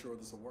 No one's sure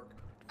this will work.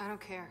 I don't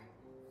care.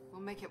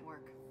 We'll make it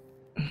work.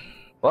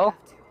 Well,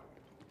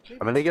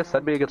 I mean, I guess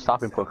that'd be a good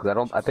stopping point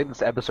because I think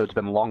this episode's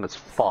been long as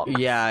fuck.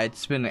 Yeah,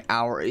 it's been an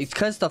hour. It's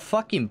because the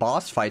fucking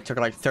boss fight took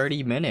like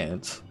 30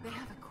 minutes. They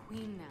have a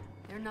queen now.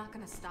 They're not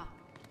gonna stop.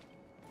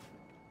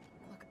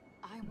 Look,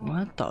 I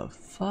won't. What the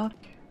fuck?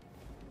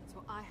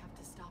 So I have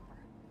to stop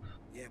her.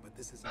 Yeah, but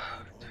this isn't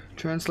hard on you.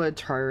 Translate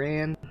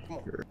Tyran. Come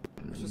on,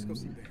 let's just go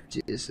see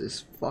Bear. This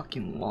is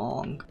fucking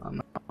long. I'm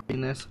not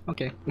reading this.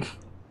 Okay.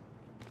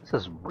 This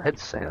is Red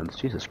Sands.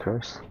 Jesus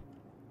Christ.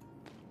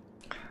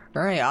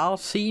 Alright, I'll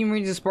see you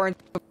in the Spartan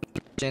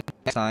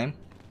next time.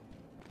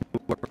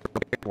 What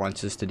it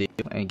wants us to do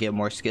and get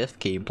more skiff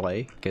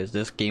gameplay because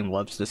this game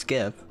loves the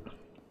skiff.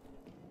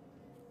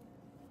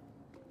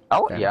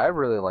 Oh yeah, I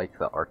really like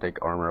the Arctic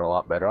armor a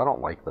lot better. I don't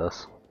like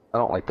this. I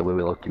don't like the way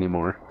we look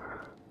anymore.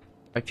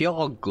 I feel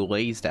all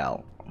glazed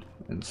out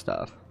and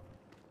stuff.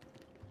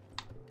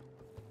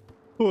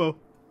 Well,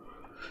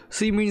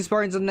 see you Marine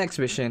Spartans in the next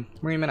mission.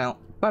 Marineman out.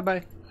 Bye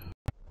bye.